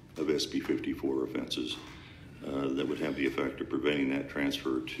of SB 54 offenses, that would have the effect of preventing that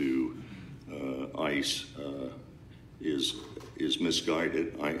transfer to ICE is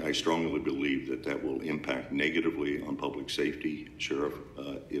misguided. I strongly believe that that will impact negatively on public safety, Sheriff,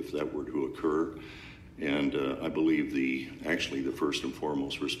 if that were to occur. And I believe actually the first and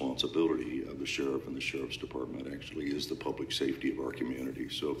foremost responsibility of the Sheriff and the Sheriff's Department actually is the public safety of our community.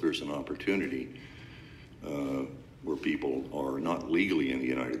 So if there's an opportunity where people are not legally in the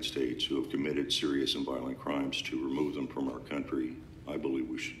United States who have committed serious and violent crimes, to remove them from our country, I believe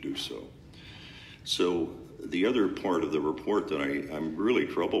we should do so. So the other part of the report that I'm really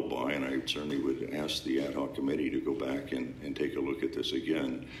troubled by, and I certainly would ask the ad hoc committee to go back and take a look at this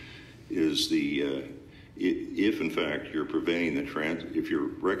again, is if in fact you're preventing if you're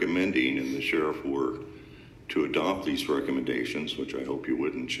recommending, and the Sheriff were to adopt these recommendations, which I hope you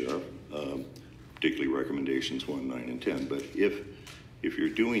wouldn't, Sheriff, particularly recommendations 1, 9, and 10. But if you're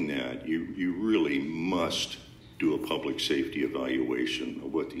doing that, you really must do a public safety evaluation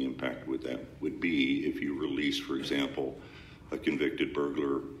of what the impact would be if you release, for example, a convicted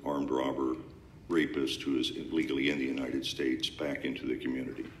burglar, armed robber, rapist who is legally in the United States back into the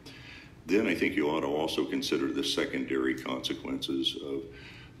community. Then I think you ought to also consider the secondary consequences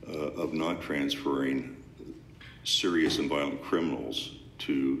of not transferring serious and violent criminals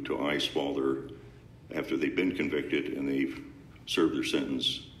to ICE after they've been convicted and they've served their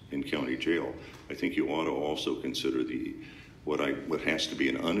sentence in county jail. I think you ought to also consider what has to be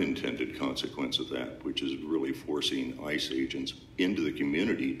an unintended consequence of that, which is really forcing ICE agents into the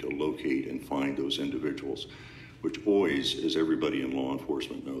community to locate and find those individuals, which always, as everybody in law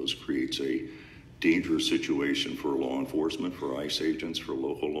enforcement knows, creates a dangerous situation for law enforcement, for ICE agents, for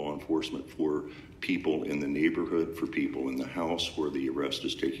local law enforcement, for people in the neighborhood, for people in the house where the arrest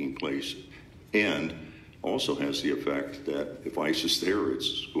is taking place, and also has the effect that if ICE is there,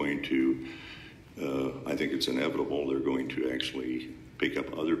 it's going to, I think it's inevitable, they're going to actually pick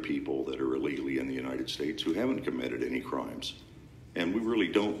up other people that are illegally in the United States who haven't committed any crimes. And we really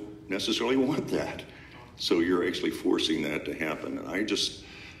don't necessarily want that. So you're actually forcing that to happen. And I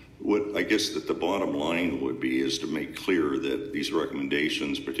guess that the bottom line would be is to make clear that these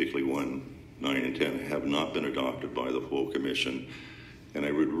recommendations, particularly 1, 9, and 10, have not been adopted by the full commission. And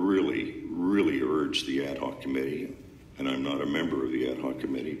I would really, really urge the ad hoc committee, and I'm not a member of the ad hoc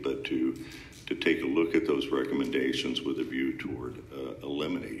committee, but to take a look at those recommendations with a view toward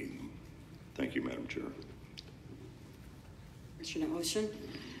eliminating them. Thank you, Madam Chair. Commissioner Ocean?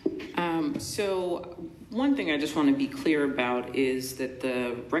 So one thing I just want to be clear about is that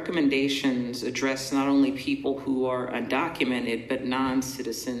the recommendations address not only people who are undocumented, but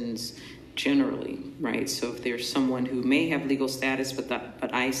non-citizens generally, right? So if there's someone who may have legal status, but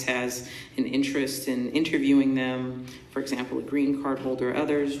ICE has an interest in interviewing them, for example, a green card holder,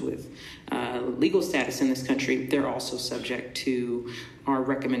 others with legal status in this country, they're also subject to our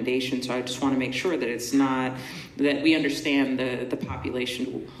recommendations. So I just want to make sure that it's not, that we understand the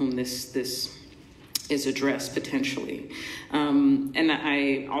population whom this is addressed potentially. And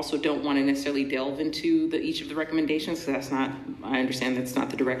I also don't want to necessarily delve into each of the recommendations, because I understand that's not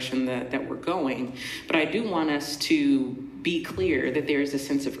the direction that we're going. But I do want us to be clear that there is a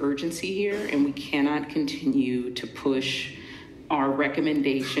sense of urgency here, and we cannot continue to push our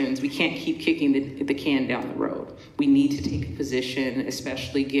recommendations. We can't keep kicking the can down the road. We need to take a position,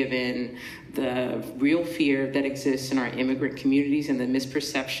 especially given the real fear that exists in our immigrant communities and the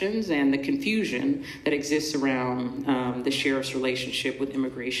misperceptions and the confusion that exists around the sheriff's relationship with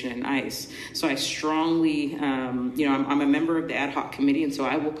immigration and ICE. So I strongly, I'm a member of the ad hoc committee, and so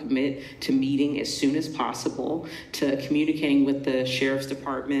I will commit to meeting as soon as possible, to communicating with the sheriff's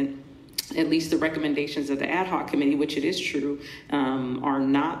department. At least the recommendations of the ad hoc committee, which it is true,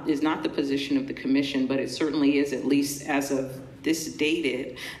 is not the position of the commission, but it certainly is, at least as of this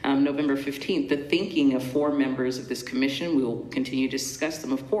dated November 15th, the thinking of 4 members of this commission. We will continue to discuss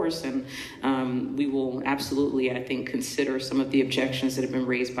them, of course, and we will absolutely, I think, consider some of the objections that have been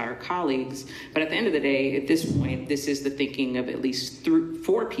raised by our colleagues. But at the end of the day, at this point, this is the thinking of at least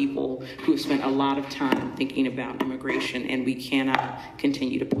 4 people who have spent a lot of time thinking about immigration, and we cannot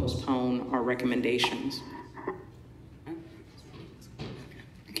continue to postpone our recommendations.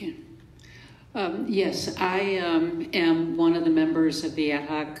 Yes, I am one of the members of the ad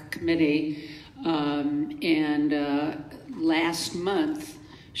hoc committee, and last month,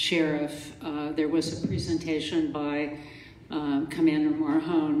 Sheriff, there was a presentation by Commander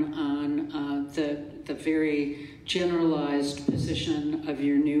Marhone on the very generalized position of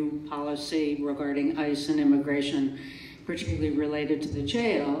your new policy regarding ICE and immigration, particularly related to the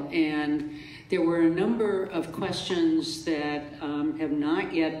jail. And there were a number of questions that have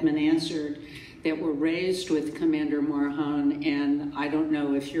not yet been answered that were raised with Commander Marhone, and I don't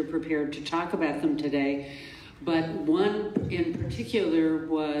know if you're prepared to talk about them today, but one in particular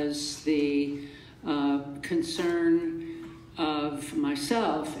was the concern of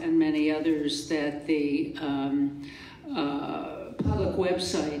myself and many others that the public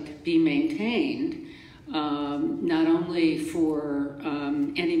website be maintained, not only for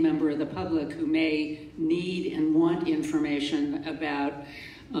any member of the public who may need and want information about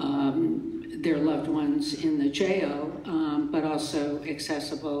their loved ones in the jail, but also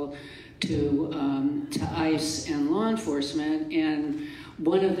accessible to ICE and law enforcement. And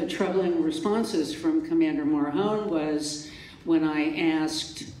one of the troubling responses from Commander Marhone was when I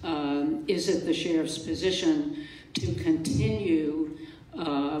asked, is it the sheriff's position to continue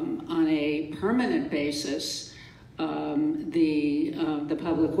on a permanent basis the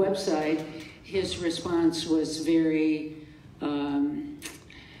public website, his response was very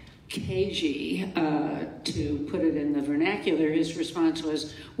cagey, to put it in the vernacular. His response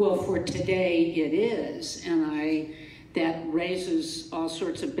was, well, for today it is. And that raises all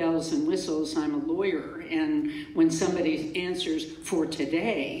sorts of bells and whistles. I'm a lawyer, and when somebody answers for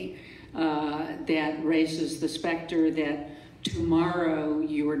today, that raises the specter that tomorrow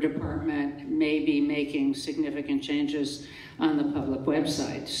your department may be making significant changes on the public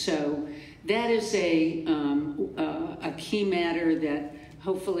website. So that is a key matter that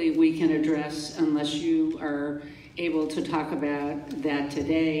hopefully we can address, unless you are able to talk about that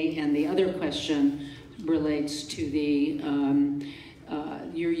today. And the other question relates to the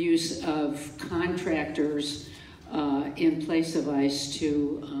your use of contractors in place of ICE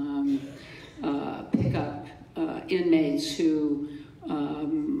to pick up inmates who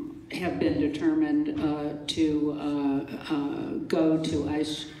have been determined to go to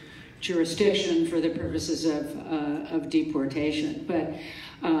ICE jurisdiction for the purposes of deportation. But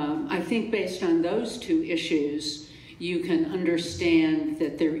I think based on those 2 issues, you can understand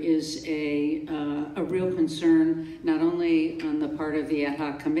that there is a real concern, not only on the part of the ad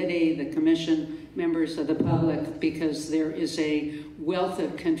hoc committee, the commission, members of the public, because there is a wealth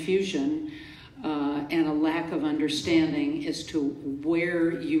of confusion and a lack of understanding as to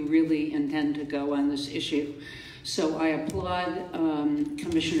where you really intend to go on this issue. So I applaud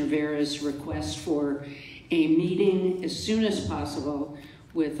Commissioner Vera's request for a meeting as soon as possible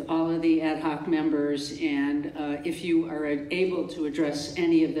with all of the ad hoc members, and if you are able to address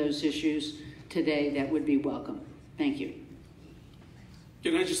any of those issues today, that would be welcome. Thank you.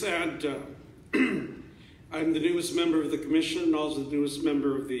 Can I just add, I'm the newest member of the commission and also the newest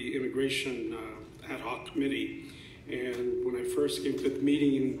member of the immigration ad hoc committee. And when I first came to the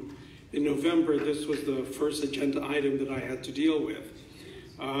meeting in November, this was the first agenda item that I had to deal with.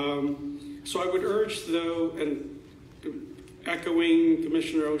 So I would urge, though, and echoing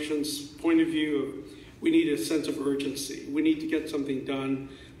Commissioner Ocean's point of view, we need a sense of urgency. We need to get something done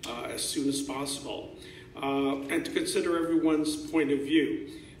as soon as possible, and to consider everyone's point of view.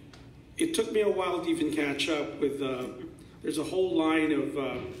 It took me a while to even catch up with, there's a whole line of,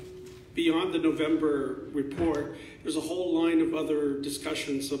 beyond the November report, there's a whole line of other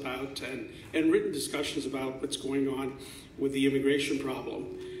discussions about, and written discussions about what's going on with the immigration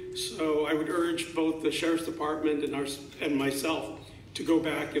problem. So I would urge both the Sheriff's Department and myself to go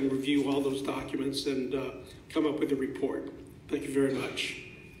back and review all those documents and come up with a report. Thank you very much.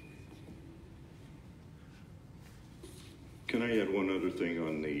 Can I add one other thing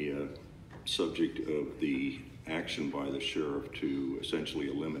on the subject of the action by the sheriff to essentially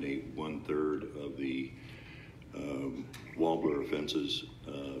eliminate 1/3 of the Wobbler offenses,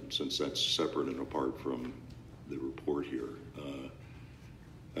 since that's separate and apart from the report here?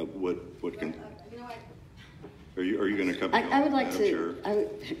 What can? Are you going to come? I would like to.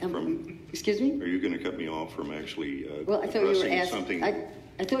 Excuse me? Are you going to cut me off from actually Well, I thought you were addressing asking. something?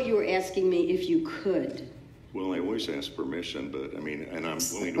 I thought you were asking me if you could. Well, I always ask permission, but I mean, and I'm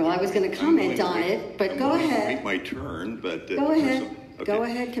willing to. Well, I was going to comment on it, but go ahead. Wait my turn, but go ahead. Okay. Go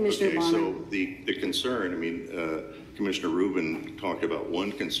ahead, Commissioner Bonner. So the concern. I mean, Commissioner Rubin talked about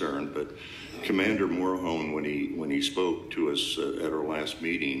one concern, but Commander Morhone, when he spoke to us at our last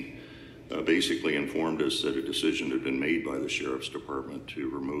meeting, basically informed us that a decision had been made by the Sheriff's Department to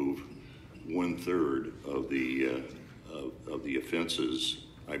remove 1/3 of the offenses.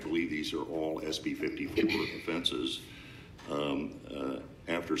 I believe these are all SB 54 offenses.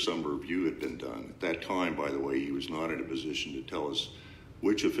 After some review had been done. At that time, by the way, he was not in a position to tell us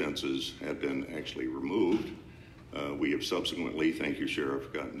which offenses had been actually removed. We have subsequently, thank you,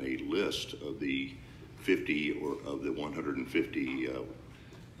 Sheriff, gotten a list of the 50 or of the 150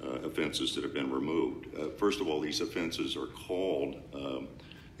 offenses that have been removed. First of all, these offenses are called,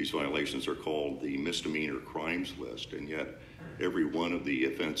 these violations are called the misdemeanor crimes list, and yet every one of the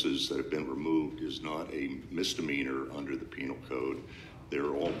offenses that have been removed is not a misdemeanor under the penal code.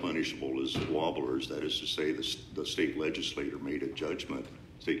 They're all punishable as wobblers. That is to say, the state legislature made a judgment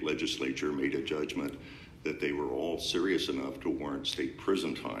that they were all serious enough to warrant state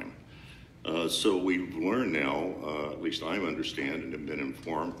prison time. So we've learned now, at least I understand and have been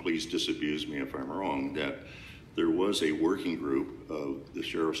informed, please disabuse me if I'm wrong, that there was a working group of the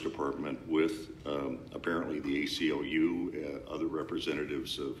Sheriff's Department with apparently the ACLU, other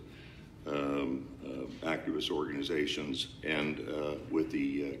representatives of activist organizations, and with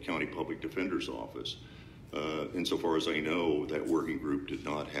the County Public Defender's Office. Insofar as I know, that working group did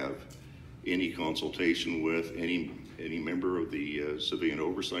not have any consultation with any member of the Civilian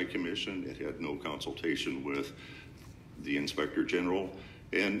Oversight Commission. It had no consultation with the Inspector General,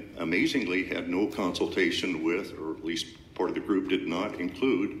 and amazingly had no consultation with, or at least part of the group did not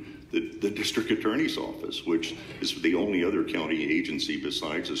include, the District Attorney's Office, which is the only other county agency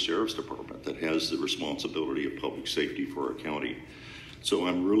besides the Sheriff's Department that has the responsibility of public safety for our county. So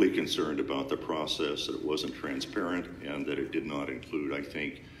I'm really concerned about the process, that it wasn't transparent and that it did not include, I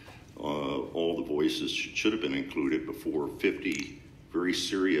think, all the voices should have been included before 50 very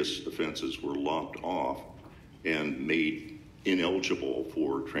serious offenses were lopped off and made ineligible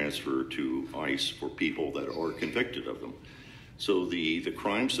for transfer to ICE for people that are convicted of them. So the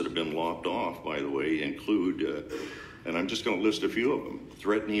crimes that have been lopped off, by the way, include, and I'm just going to list a few of them,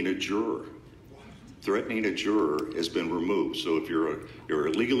 threatening a juror. Threatening a juror has been removed. So if you're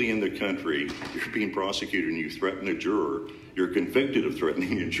illegally in the country, you're being prosecuted and you threaten a juror, you're convicted of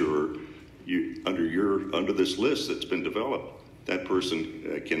threatening a juror, under this list that's been developed, that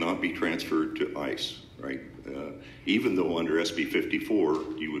person cannot be transferred to ICE, right? Even though under SB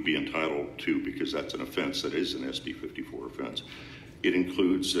 54 you would be entitled to, because that's an offense that is an SB 54 offense. It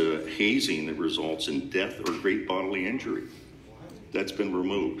includes hazing that results in death or great bodily injury. That's been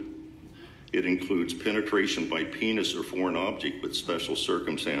removed. It includes penetration by penis or foreign object with special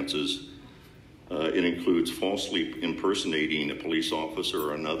circumstances. It includes falsely impersonating a police officer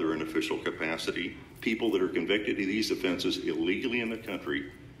or another in official capacity. People that are convicted of these offenses illegally in the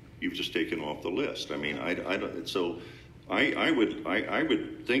country, you've just taken off the list. I mean, I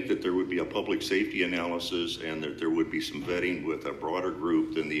would think that there would be a public safety analysis and that there would be some vetting with a broader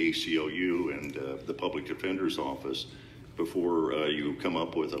group than the ACLU and the Public Defender's Office before you come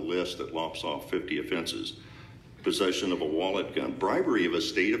up with a list that lops off 50 offenses. Possession of a wallet gun, bribery of a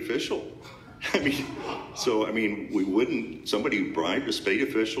state official. We wouldn't, somebody bribed a state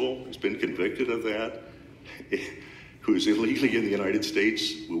official who's been convicted of that, who's illegally in the United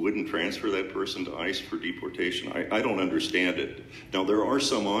States, we wouldn't transfer that person to ICE for deportation. I don't understand it. Now, there are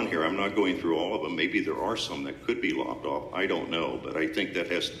some on here. I'm not going through all of them. Maybe there are some that could be lopped off. I don't know. But I think that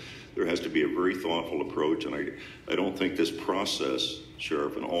there has to be a very thoughtful approach. And I don't think this process,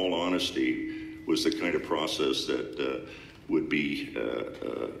 Sheriff, in all honesty, was the kind of process that would be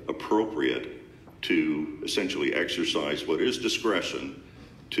appropriate to essentially exercise what is discretion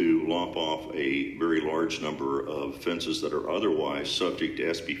to lop off a very large number of offenses that are otherwise subject to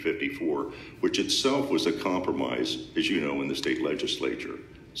SB 54, which itself was a compromise, as you know, in the state legislature.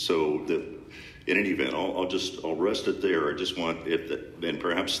 So that, in any event, I'll rest it there. I just want, and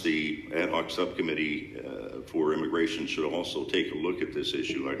perhaps the ad hoc subcommittee for immigration should also take a look at this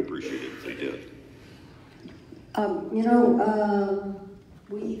issue. I'd appreciate it if they did.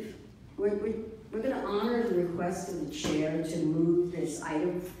 We're going to honor the request of the chair to move this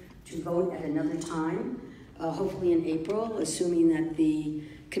item to vote at another time, hopefully in April, assuming that the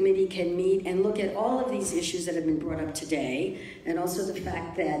committee can meet and look at all of these issues that have been brought up today, and also the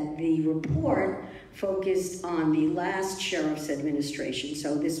fact that the report focused on the last sheriff's administration.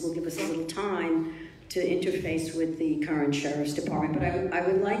 So this will give us a little time to interface with the current sheriff's department. But I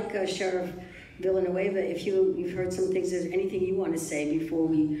would like Sheriff Villanueva, if you've heard some things, is there anything you want to say before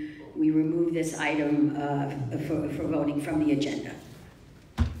we remove this item for voting from the agenda?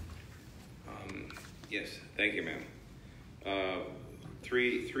 Yes, thank you, ma'am.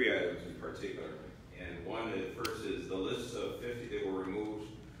 Three items in particular, and one, first is the list of 50 that were removed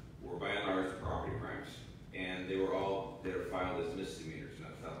were by and large property crimes, and they were filed as misdemeanors,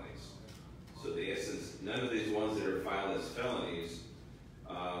 not felonies. So the essence, none of these ones that are filed as felonies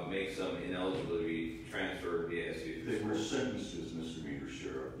makes them ineligible to be transferred via SB. They were sentenced as misdemeanors,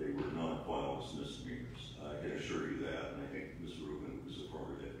 Sheriff. They were not filed as misdemeanors. I can assure you that, and I think Ms. Rubin, who's a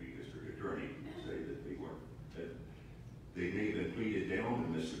former deputy district attorney, would say that they weren't. They may have been pleaded down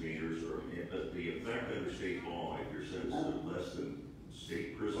to misdemeanors, but the effect under state law, if you're sentenced to less than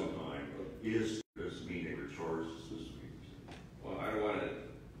state prison time, doesn't mean they were charged as misdemeanors. Well, I don't want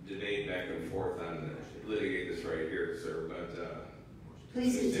to debate back and forth on litigate this right here, sir, but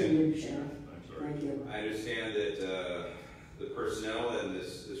please continue, Sheriff. Thank you. I understand that the personnel and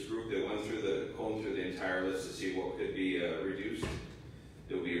this group that went through the entire list to see what could be reduced,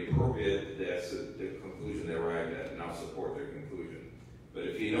 it would be appropriate. That's the conclusion they arrived at, and I'll support their conclusion. But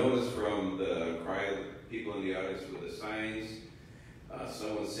if you notice from the cry of people in the audience with the signs,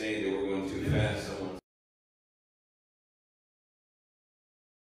 someone's saying they were going too fast, someone's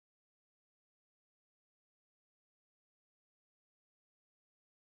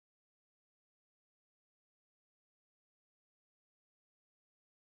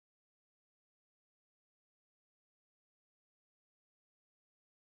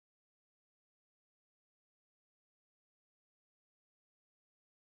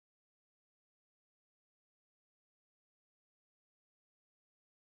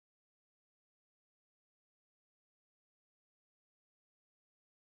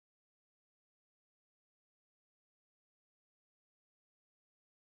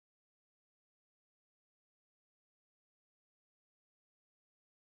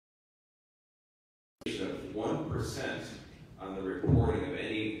of 1% on the reporting of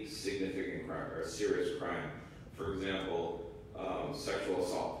any significant crime or serious crime. For example, sexual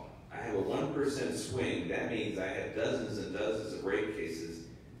assault. I have a 1% swing. That means I have dozens and dozens of rape cases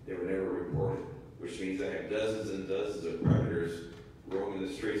that were never reported, which means I have dozens and dozens of predators roaming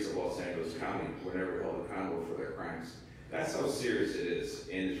the streets of Los Angeles County who were never held accountable for their crimes. That's how serious it is.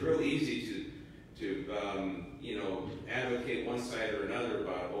 And it's real easy to advocate one side or another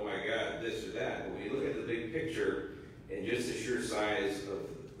about, oh my God, this or that. But when you look at the big picture and just the sheer size of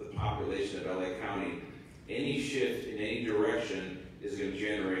the population of LA County, any shift in any direction is going to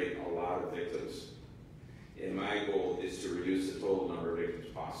generate a lot of victims. And my goal is to reduce the total number of victims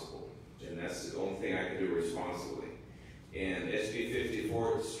possible. And that's the only thing I can do responsibly. And SB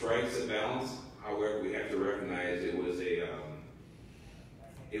 54 strikes a balance. However, we have to recognize it was a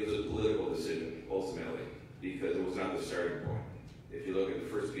political decision, ultimately, because it was not the starting point. If you look at the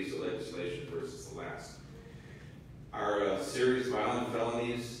first piece of legislation versus the last. Are serious violent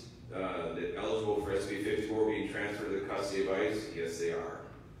felonies that eligible for SB 54 being transferred to the custody of ICE? Yes, they are.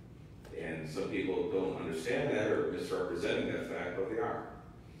 And some people don't understand that or misrepresenting that fact, but they are.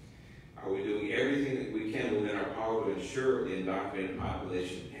 Are we doing everything that we can within our power to ensure the undocumented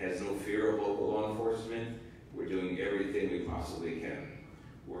population has no fear of local law enforcement? We're doing everything we possibly can.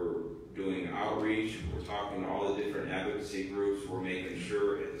 We're doing outreach, we're talking to all the different advocacy groups, we're making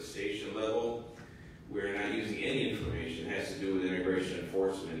sure at the station level we're not using any information that has to do with immigration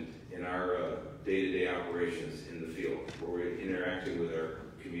enforcement in our day-to-day operations in the field, where we're interacting with our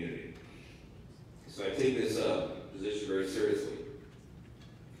community. So I take this position very seriously.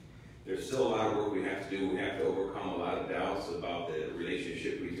 There's still a lot of work we have to do. We have to overcome a lot of doubts about the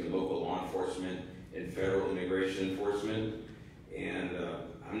relationship between local law enforcement and federal immigration enforcement. And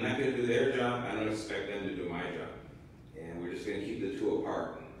I'm not going to do their job. I don't expect them to do my job. And we're just going to keep the two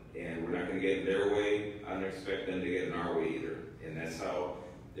apart. And we're not going to get in their way. I don't expect them to get in our way either. And that's how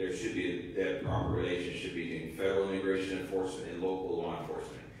there should be that proper relationship between federal immigration enforcement and local law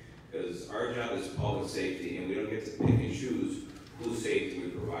enforcement. Because our job is public safety, and we don't get to pick and choose whose safety we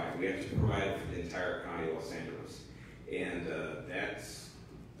provide. We have to provide for the entire county of Los Angeles. And that's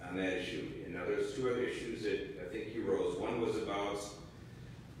on that issue. And now there's two other issues that I think you rose. One was about,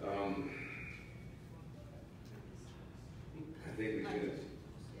 I think we did.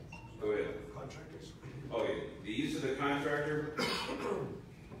 Go ahead. Contractors. Okay, the use of the contractor.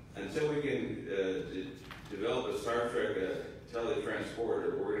 Until we can develop a Star Trek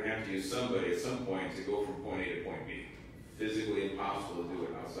teletransporter, we're going to have to use somebody at some point to go from point A to point B. Physically impossible to do it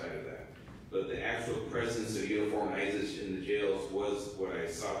outside of that. But the actual presence of uniformed ICE in the jails was what I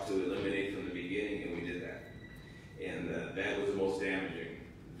sought to eliminate from the beginning, and we did that. And that was the most damaging.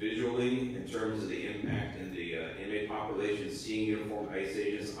 Visually, in terms of the impact in the inmate population, seeing uniformed ICE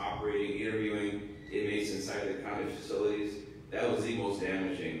agents operating, interviewing inmates inside the county facilities, that was the most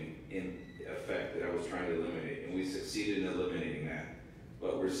damaging effect that I was trying to eliminate, and we succeeded in eliminating that.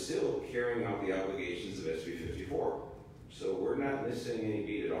 But we're still carrying out the obligations of SB 54. So we're not missing any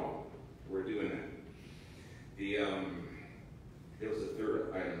beat at all. We're doing that. There was a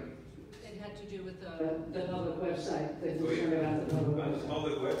third item. It had to do with the public website. The concern about the public website. The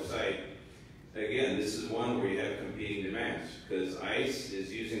public website, again, this is one where you have competing demands, because ICE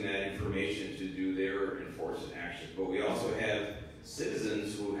is using that information to do their enforcement actions. But we also have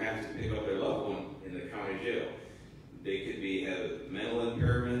citizens who have to pick up their loved one in the county jail. They could have mental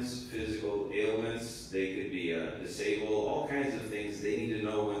impairments, physical ailments, they could be disabled, all kinds of things. They need to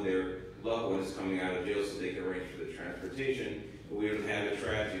know when their loved one is coming out of jail so they can arrange for the transportation. But we don't have a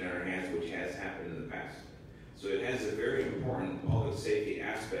tragedy in our hands, which has happened in the past. So it has a very important public safety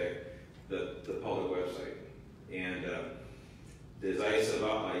aspect, the public website. And does ICE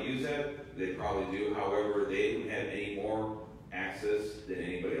use that? They probably do. However, they don't have any more access than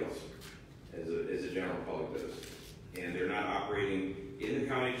anybody else, as the general public does. And they're not operating in the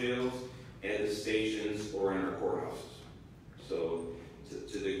county jails, at the stations, or in our courthouses. So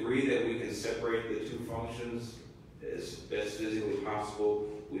to the degree that we can separate the two functions as best physically possible,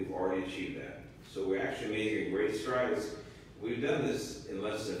 we've already achieved that. So we're actually making great strides. We've done this in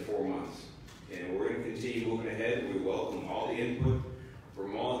less than 4 months. And we're going to continue moving ahead. We welcome all the input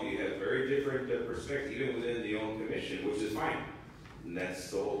from all of you. You have very different perspectives, even within the own commission, which is fine. And that's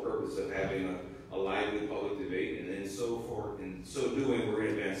the whole purpose of having a lively public debate, and then so forth. In so doing, we're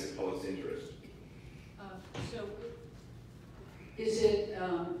going to advance the public's interest. So, is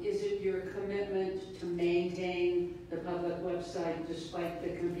it your commitment to maintain the public website despite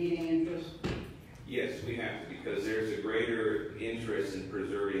the competing interests? Yes, we have to, because there's a greater interest in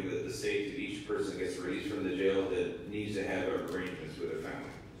preserving the safety of each person that gets released from the jail that needs to have arrangements with their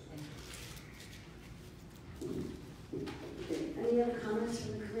family. Okay. Any other comments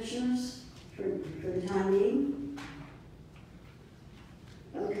from the commissioners? For the time being?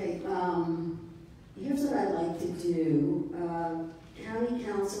 Okay, here's what I'd like to do. County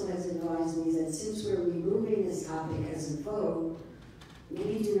Council has advised me that since we're removing this topic as a vote,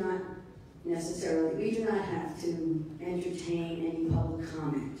 we do not have to entertain any public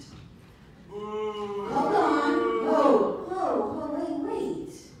comment. Hold on.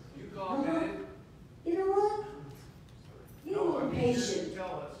 Wait. You called it. You know what? You're impatient.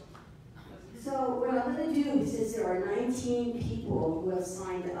 So what I'm going to do, since there are 19 people who have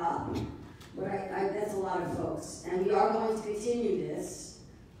signed up, but that's a lot of folks, and we are going to continue this.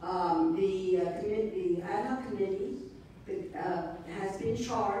 The ad hoc committee has been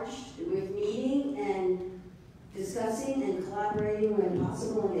charged with meeting and discussing and collaborating when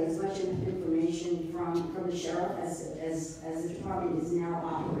possible and get as much information from the sheriff as the department is now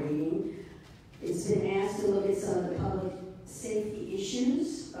operating. It's been asked to look at some of the public safety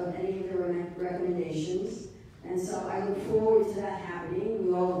issues of any of the recommendations. And so I look forward to that happening.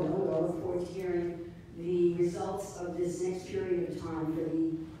 We all look forward to hearing the results of this next period of time for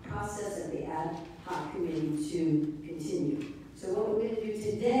the process of the ad hoc committee to continue. So what we're going to do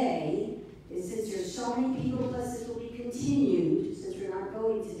today is, since there's so many people, plus this will be continued, since we're not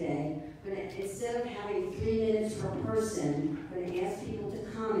voting today, but instead of having 3 minutes per person, I'm going to ask people to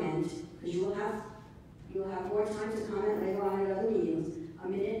comment, because you'll have more time to comment later on at other meetings,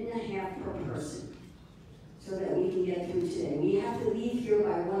 1.5 minutes per person, so that we can get through today. We have to leave here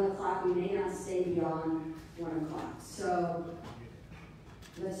by 1 o'clock. We may not stay beyond 1 o'clock. So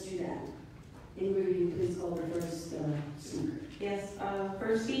let's do that. Ingrid, will you please call the first speaker? Yes,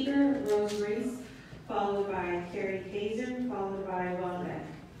 first speaker, Rose Reese, followed by Carrie Kaiser, followed by Wellbeck.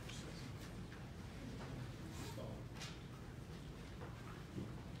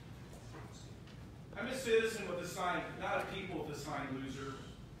 I'm a citizen with a sign, not a people with a sign, loser.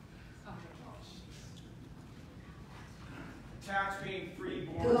 Tax-paying free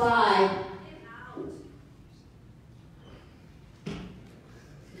born. Goodbye.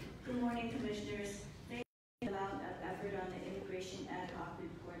 Good morning, Commissioners. Thank you for the amount of effort on the immigration ad hoc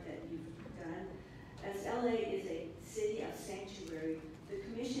report that you've done. As LA is a city of sanctuary, the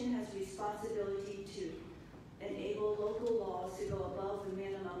Commission has responsibility to enable local laws to go above the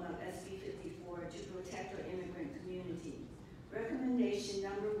minimum of SB 54 to protect our immigrant community. Recommendation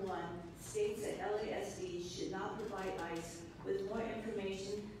number 1 states that LASD should not provide ICE with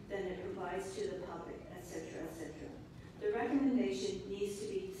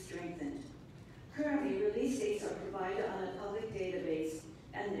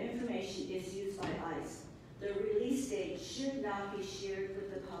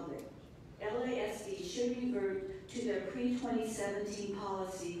 2017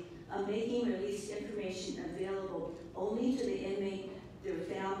 policy of making released information available only to the inmate, their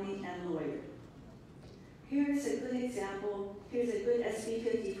family, and lawyer. Here's a good example. Here's a good SB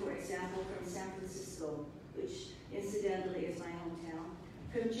 50, for example, from San Francisco, which incidentally is my hometown.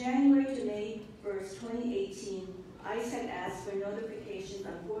 From January to May 1st, 2018, ICE had asked for notification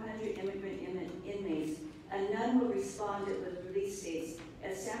of 400 immigrant inmates, and none were responded with release dates,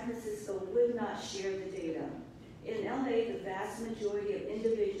 as San Francisco would not share the data. In LA, the vast majority of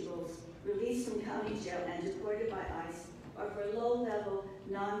individuals released from county jail and deported by ICE are for low-level,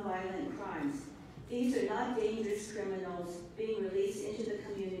 non-violent crimes. These are not dangerous criminals being released into the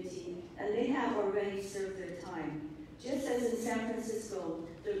community, and they have already served their time. Just as in San Francisco,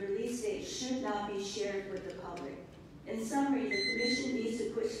 the release date should not be shared with the public. In summary, the Commission needs to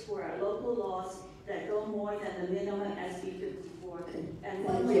push for our local laws that go more than the minimum SB 54, and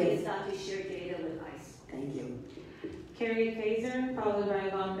one way is not to share data with ICE. Thank you. Carrie Kaiser, followed by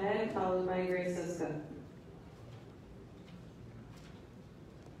Von Beck, followed by Grace Siska.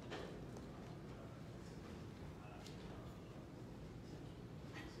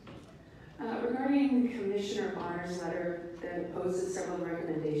 Regarding Commissioner Bonner's letter that posted several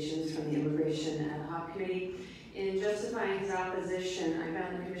recommendations from the Immigration Ad Hoc Committee, in justifying his opposition, I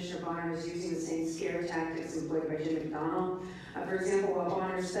found that Commissioner Bonner is using the same scare tactics employed by Jim McDonnell. For example, while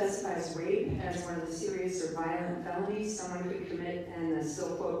Bonner specifies rape as one of the serious or violent felonies someone could commit and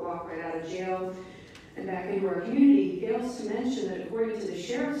still, quote, walk right out of jail and back into our community, he fails to mention that according to the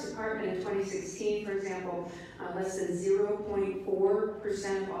Sheriff's Department in 2016, for example, less than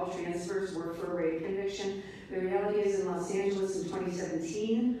 0.4% of all transfers were for a rape conviction. The reality is in Los Angeles in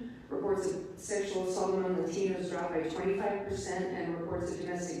 2017, reports of sexual assault among Latinos dropped by 25%, and reports of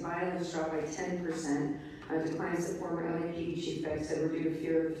domestic violence dropped by 10%, declines that former LAPD Chief Beck said were due to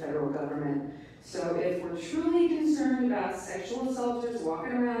fear of the federal government. So if we're truly concerned about sexual assaulters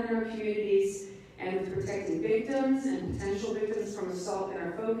walking around in our communities and with protecting victims and potential victims from assault, then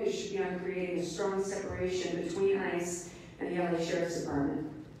our focus should be on creating a strong separation between ICE and the LA Sheriff's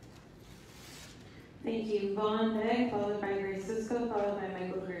Department. Thank you. Von Beck, followed by Grace Siska, followed by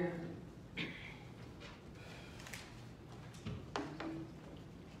Michael Greer.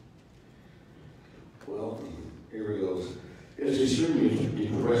 Well, here we go. It's extremely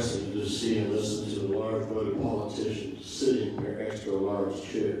depressing to see and listen to large-voted politicians sitting in their extra large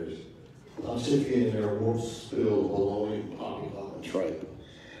chairs, pontificating their won't-spilled baloney poppycock tripe.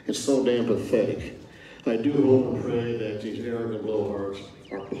 It's so damn pathetic. I do hope and pray that these arrogant blowhards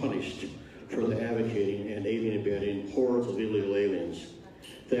are punished for the advocating and aiding and abetting hordes of illegal aliens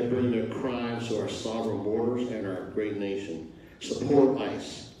that bring their crimes to our sovereign borders and our great nation. Support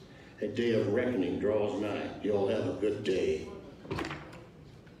ICE. A day of reckoning draws nigh. You all have a good day.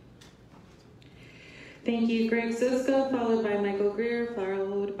 Thank you, Greg Siska, followed by Michael Greer,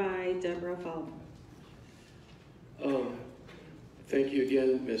 followed by Deborah Falk. Thank you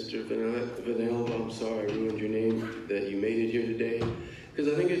again, Mr. Vanello. I'm sorry I ruined your name, that you made it here today.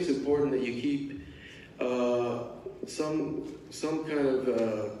 Because I think it's important that you keep some kind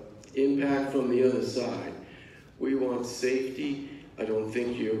of impact from the other side. We want safety. I don't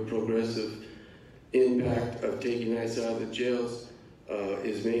think your progressive impact of taking ICE out of the jails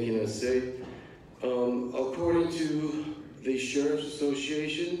is making us safe. According to the Sheriff's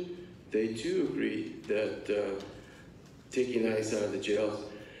Association, they too agree that taking ICE out of the jails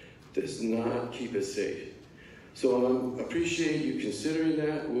does not keep us safe. So I appreciate you considering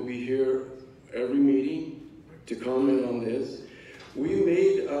that. We'll be here every meeting to comment on this. We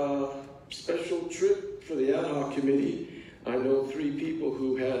made a special trip for the ad hoc committee. I know 3 people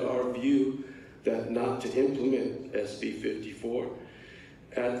who had our view that not to implement SB 54.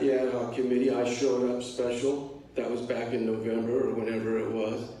 At the ad hoc committee, I showed up special. That was back in November or whenever it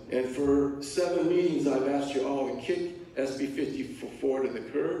was. And for 7 meetings, I've asked you all to kick SB 54 to the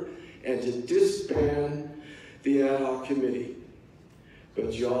curb and to disband the ad hoc committee.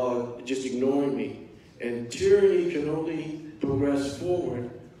 But y'all are just ignoring me. And tyranny can only progress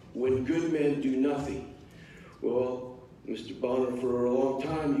forward when good men do nothing. Well, Mr. Bonner, for a long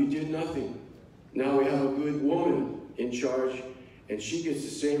time, you did nothing. Now we have a good woman in charge, and she gets the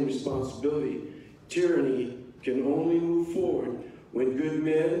same responsibility. Tyranny can only move forward when good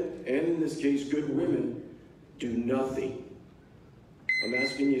men, and in this case, good women, do nothing. I'm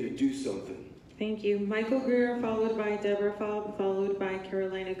asking you to do something. Thank you. Michael Greer, followed by Deborah Falk, followed by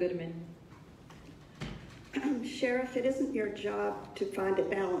Carolina Goodman. Sheriff, it isn't your job to find a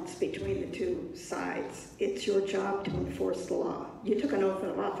balance between the two sides. It's your job to enforce the law. You took an oath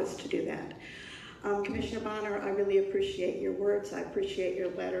of office to do that. Commissioner Bonner, I really appreciate your words. I appreciate your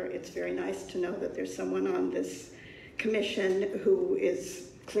letter. It's very nice to know that there's someone on this commission who is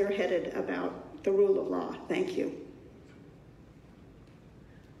clear-headed about the rule of law. Thank you.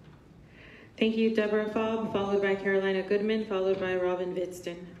 Thank you, Deborah Faub, followed by Carolina Goodman, followed by Robin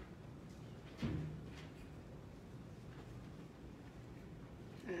Vidston.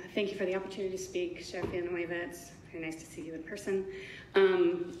 Thank you for the opportunity to speak, Sheriff Villanueva. It's very nice to see you in person.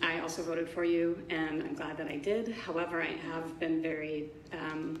 I also voted for you, and I'm glad that I did. However, I have been very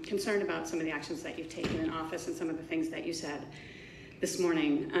concerned about some of the actions that you've taken in office and some of the things that you said this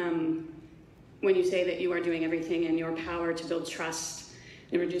morning. When you say that you are doing everything in your power to build trust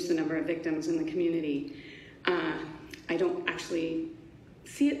and reduce the number of victims in the community, I don't actually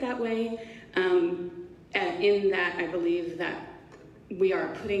see it that way. In that, I believe that we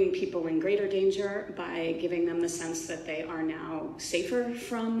are putting people in greater danger by giving them the sense that they are now safer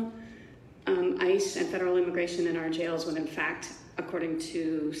from ICE and federal immigration in our jails, when in fact, according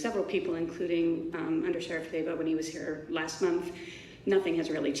to several people, including Under Sheriff Deva when he was here last month, nothing has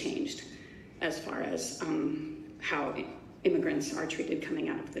really changed as far as how immigrants are treated coming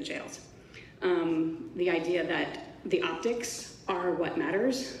out of the jails. The idea that the optics are what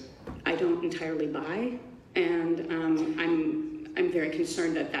matters, I don't entirely buy, and I'm very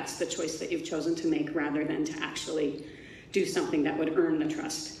concerned that that's the choice that you've chosen to make rather than to actually do something that would earn the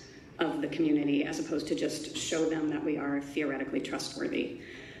trust of the community as opposed to just show them that we are theoretically trustworthy.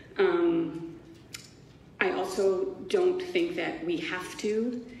 I also don't think that we have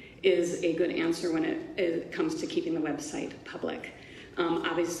to is a good answer when it comes to keeping the website public.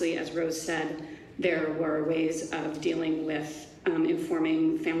 Obviously, as Rose said, there were ways of dealing with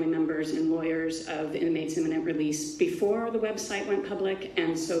informing family members and lawyers of the inmate's imminent release before the website went public,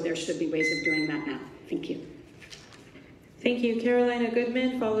 and so there should be ways of doing that now. Thank you. Thank you, Carolina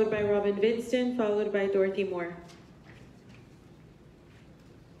Goodman, followed by Robin Vidston, followed by Dorothy Moore.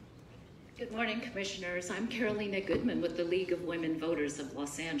 Good morning, Commissioners. I'm Carolina Goodman with the League of Women Voters of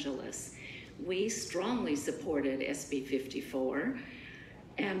Los Angeles. We strongly supported SB 54.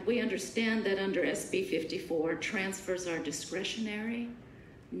 And we understand that under SB 54, transfers are discretionary,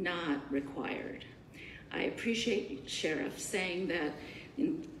 not required. I appreciate Sheriff saying that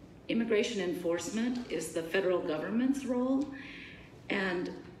immigration enforcement is the federal government's role, and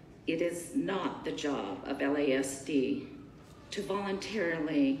it is not the job of LASD to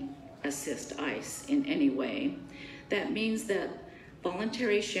voluntarily assist ICE in any way. That means that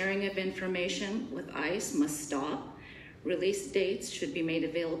voluntary sharing of information with ICE must stop. Release dates should be made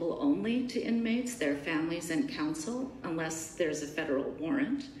available only to inmates, their families, and counsel, unless there's a federal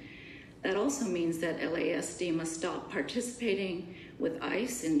warrant. That also means that LASD must stop participating with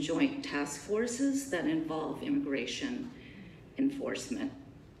ICE in joint task forces that involve immigration enforcement.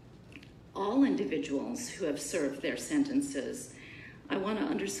 All individuals who have served their sentences, I want to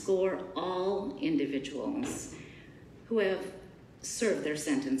underscore all individuals who have serve their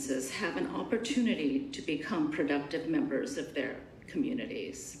sentences have an opportunity to become productive members of their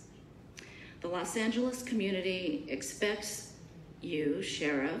communities. The Los Angeles community expects you,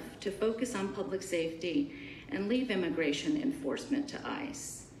 Sheriff, to focus on public safety and leave immigration enforcement to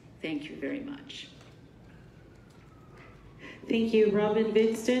ICE. Thank you very much. Thank you, Robin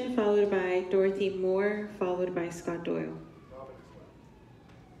Vidston, followed by Dorothy Moore, followed by Scott Doyle.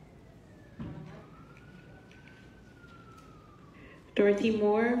 Dorothy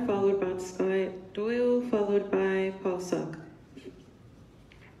Moore, followed by Scott Doyle, followed by Paul Suck.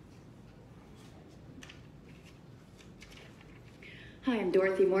 Hi, I'm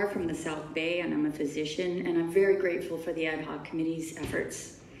Dorothy Moore from the South Bay, and I'm a physician, and I'm very grateful for the ad hoc committee's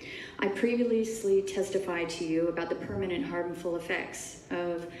efforts. I previously testified to you about the permanent harmful effects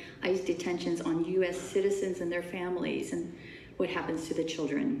of ICE detentions on U.S. citizens and their families and what happens to the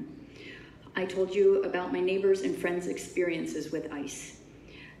children. I told you about my neighbors' and friends' experiences with ICE.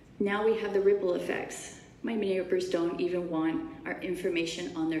 Now we have the ripple effects. My neighbors don't even want our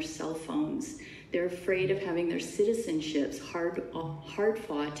information on their cell phones. They're afraid of having their citizenships,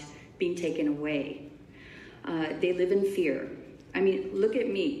 hard-fought, being taken away. They live in fear. I mean, look at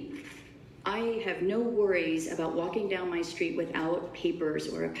me. I have no worries about walking down my street without papers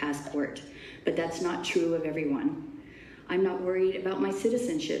or a passport, but that's not true of everyone. I'm not worried about my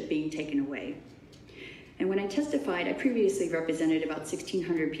citizenship being taken away. And when I testified, I previously represented about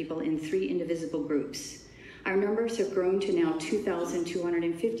 1,600 people in 3 indivisible groups. Our numbers have grown to now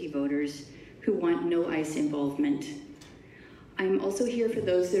 2,250 voters who want no ICE involvement. I'm also here for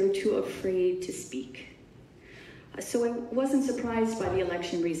those that are too afraid to speak. So I wasn't surprised by the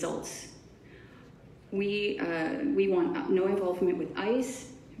election results. We want no involvement with ICE.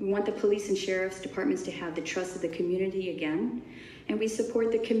 We want the police and sheriff's departments to have the trust of the community again, and we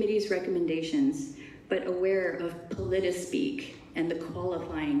support the committee's recommendations. but aware of politispeak and the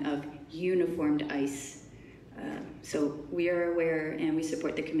qualifying of uniformed ICE. So we are aware and we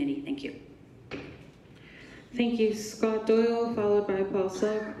support the committee. Thank you. Thank you. Scott Doyle, followed by Paul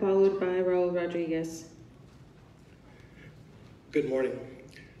Sugg, followed by Raul Rodriguez. Good morning.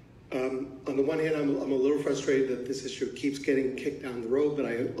 On the one hand, I'm a little frustrated that this issue keeps getting kicked down the road, but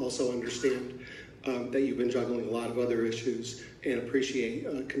I also understand that you've been juggling a lot of other issues and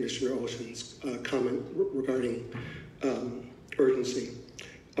appreciate Commissioner Ocean's comment regarding urgency.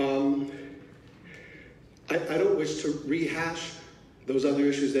 I don't wish to rehash those other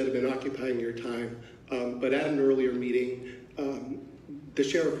issues that have been occupying your time, but at an earlier meeting, the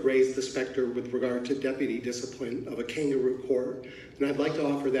sheriff raised the specter with regard to deputy discipline of a kangaroo court, and I'd like to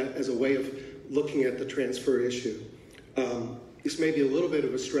offer that as a way of looking at the transfer issue. This may be a little bit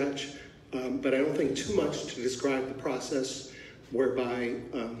of a stretch, but I don't think too much to describe the process whereby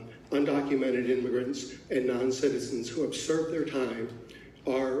undocumented immigrants and non-citizens who have served their time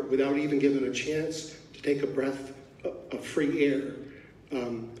are, without even given a chance to take a breath of free air,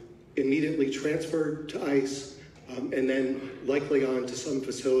 immediately transferred to ICE, and then likely on to some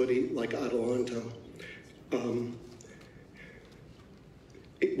facility like Adelanto.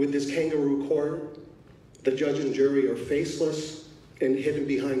 With this kangaroo court, the judge and jury are faceless and hidden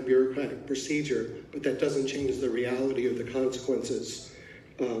behind bureaucratic procedure, but that doesn't change the reality of the consequences.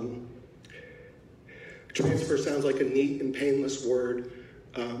 Transfer sounds like a neat and painless word,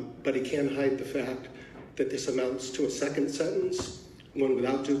 but it can't hide the fact that this amounts to a second sentence, one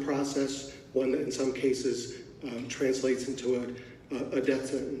without due process, one that in some cases translates into a death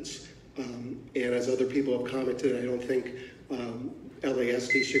sentence. And as other people have commented, I don't think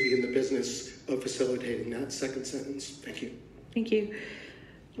LASD should be in the business of facilitating that second sentence. Thank you. Thank you.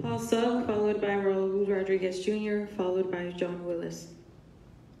 Paul Sugg, followed by Raul Rodriguez Jr., followed by John Willis.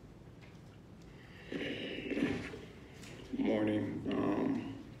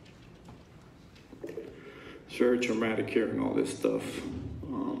 Morning. It's very traumatic hearing all this stuff.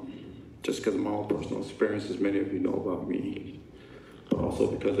 Just because of my own personal experiences, many of you know about me, but also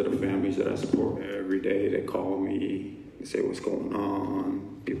because of the families that I support every day. They call me, they say what's going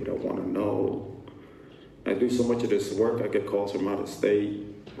on, people that want to know. I do so much of this work, I get calls from out of state.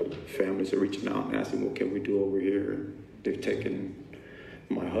 Families are reaching out and asking, what can we do over here? They've taken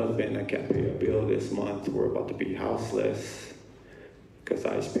my husband, I can't pay a bill this month. We're about to be houseless because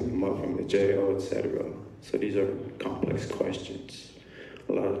I picked him up from the jail, etc. So these are complex questions.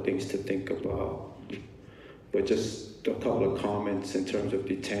 A lot of things to think about. But just a couple of comments in terms of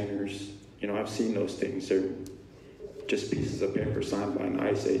detainers. You know, I've seen those things. They're just pieces of paper signed by an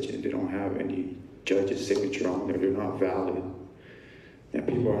ICE agent. They don't have any judge's signature on there. They're not valid. And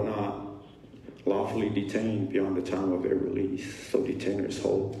people are not lawfully detained beyond the time of their release. So detainers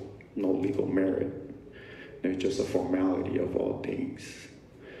hold no legal merit. They're just a formality of all things.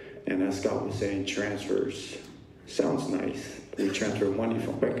 And as Scott was saying, transfers sounds nice. We transfer money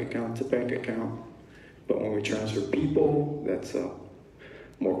from bank account to bank account. But when we transfer people, that's a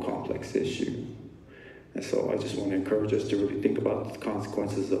more complex issue. And so I just want to encourage us to really think about the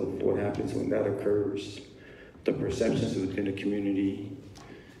consequences of what happens when that occurs, the perceptions within the community,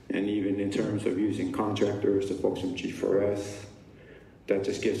 and even in terms of using contractors, the folks from G4S, that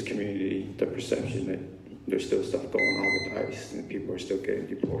just gives community the perception that there's still stuff going on with ICE and people are still getting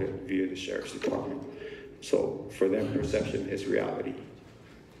deported via the Sheriff's Department. So for them, perception is reality.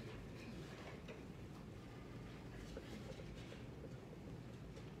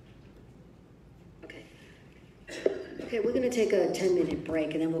 Okay, we're going to take a 10-minute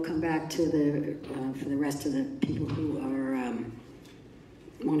break, and then we'll come back to for the rest of the people who are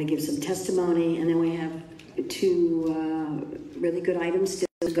want to give some testimony, and then we have two really good items still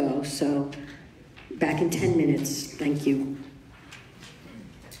to go. So back in 10 minutes. Thank you.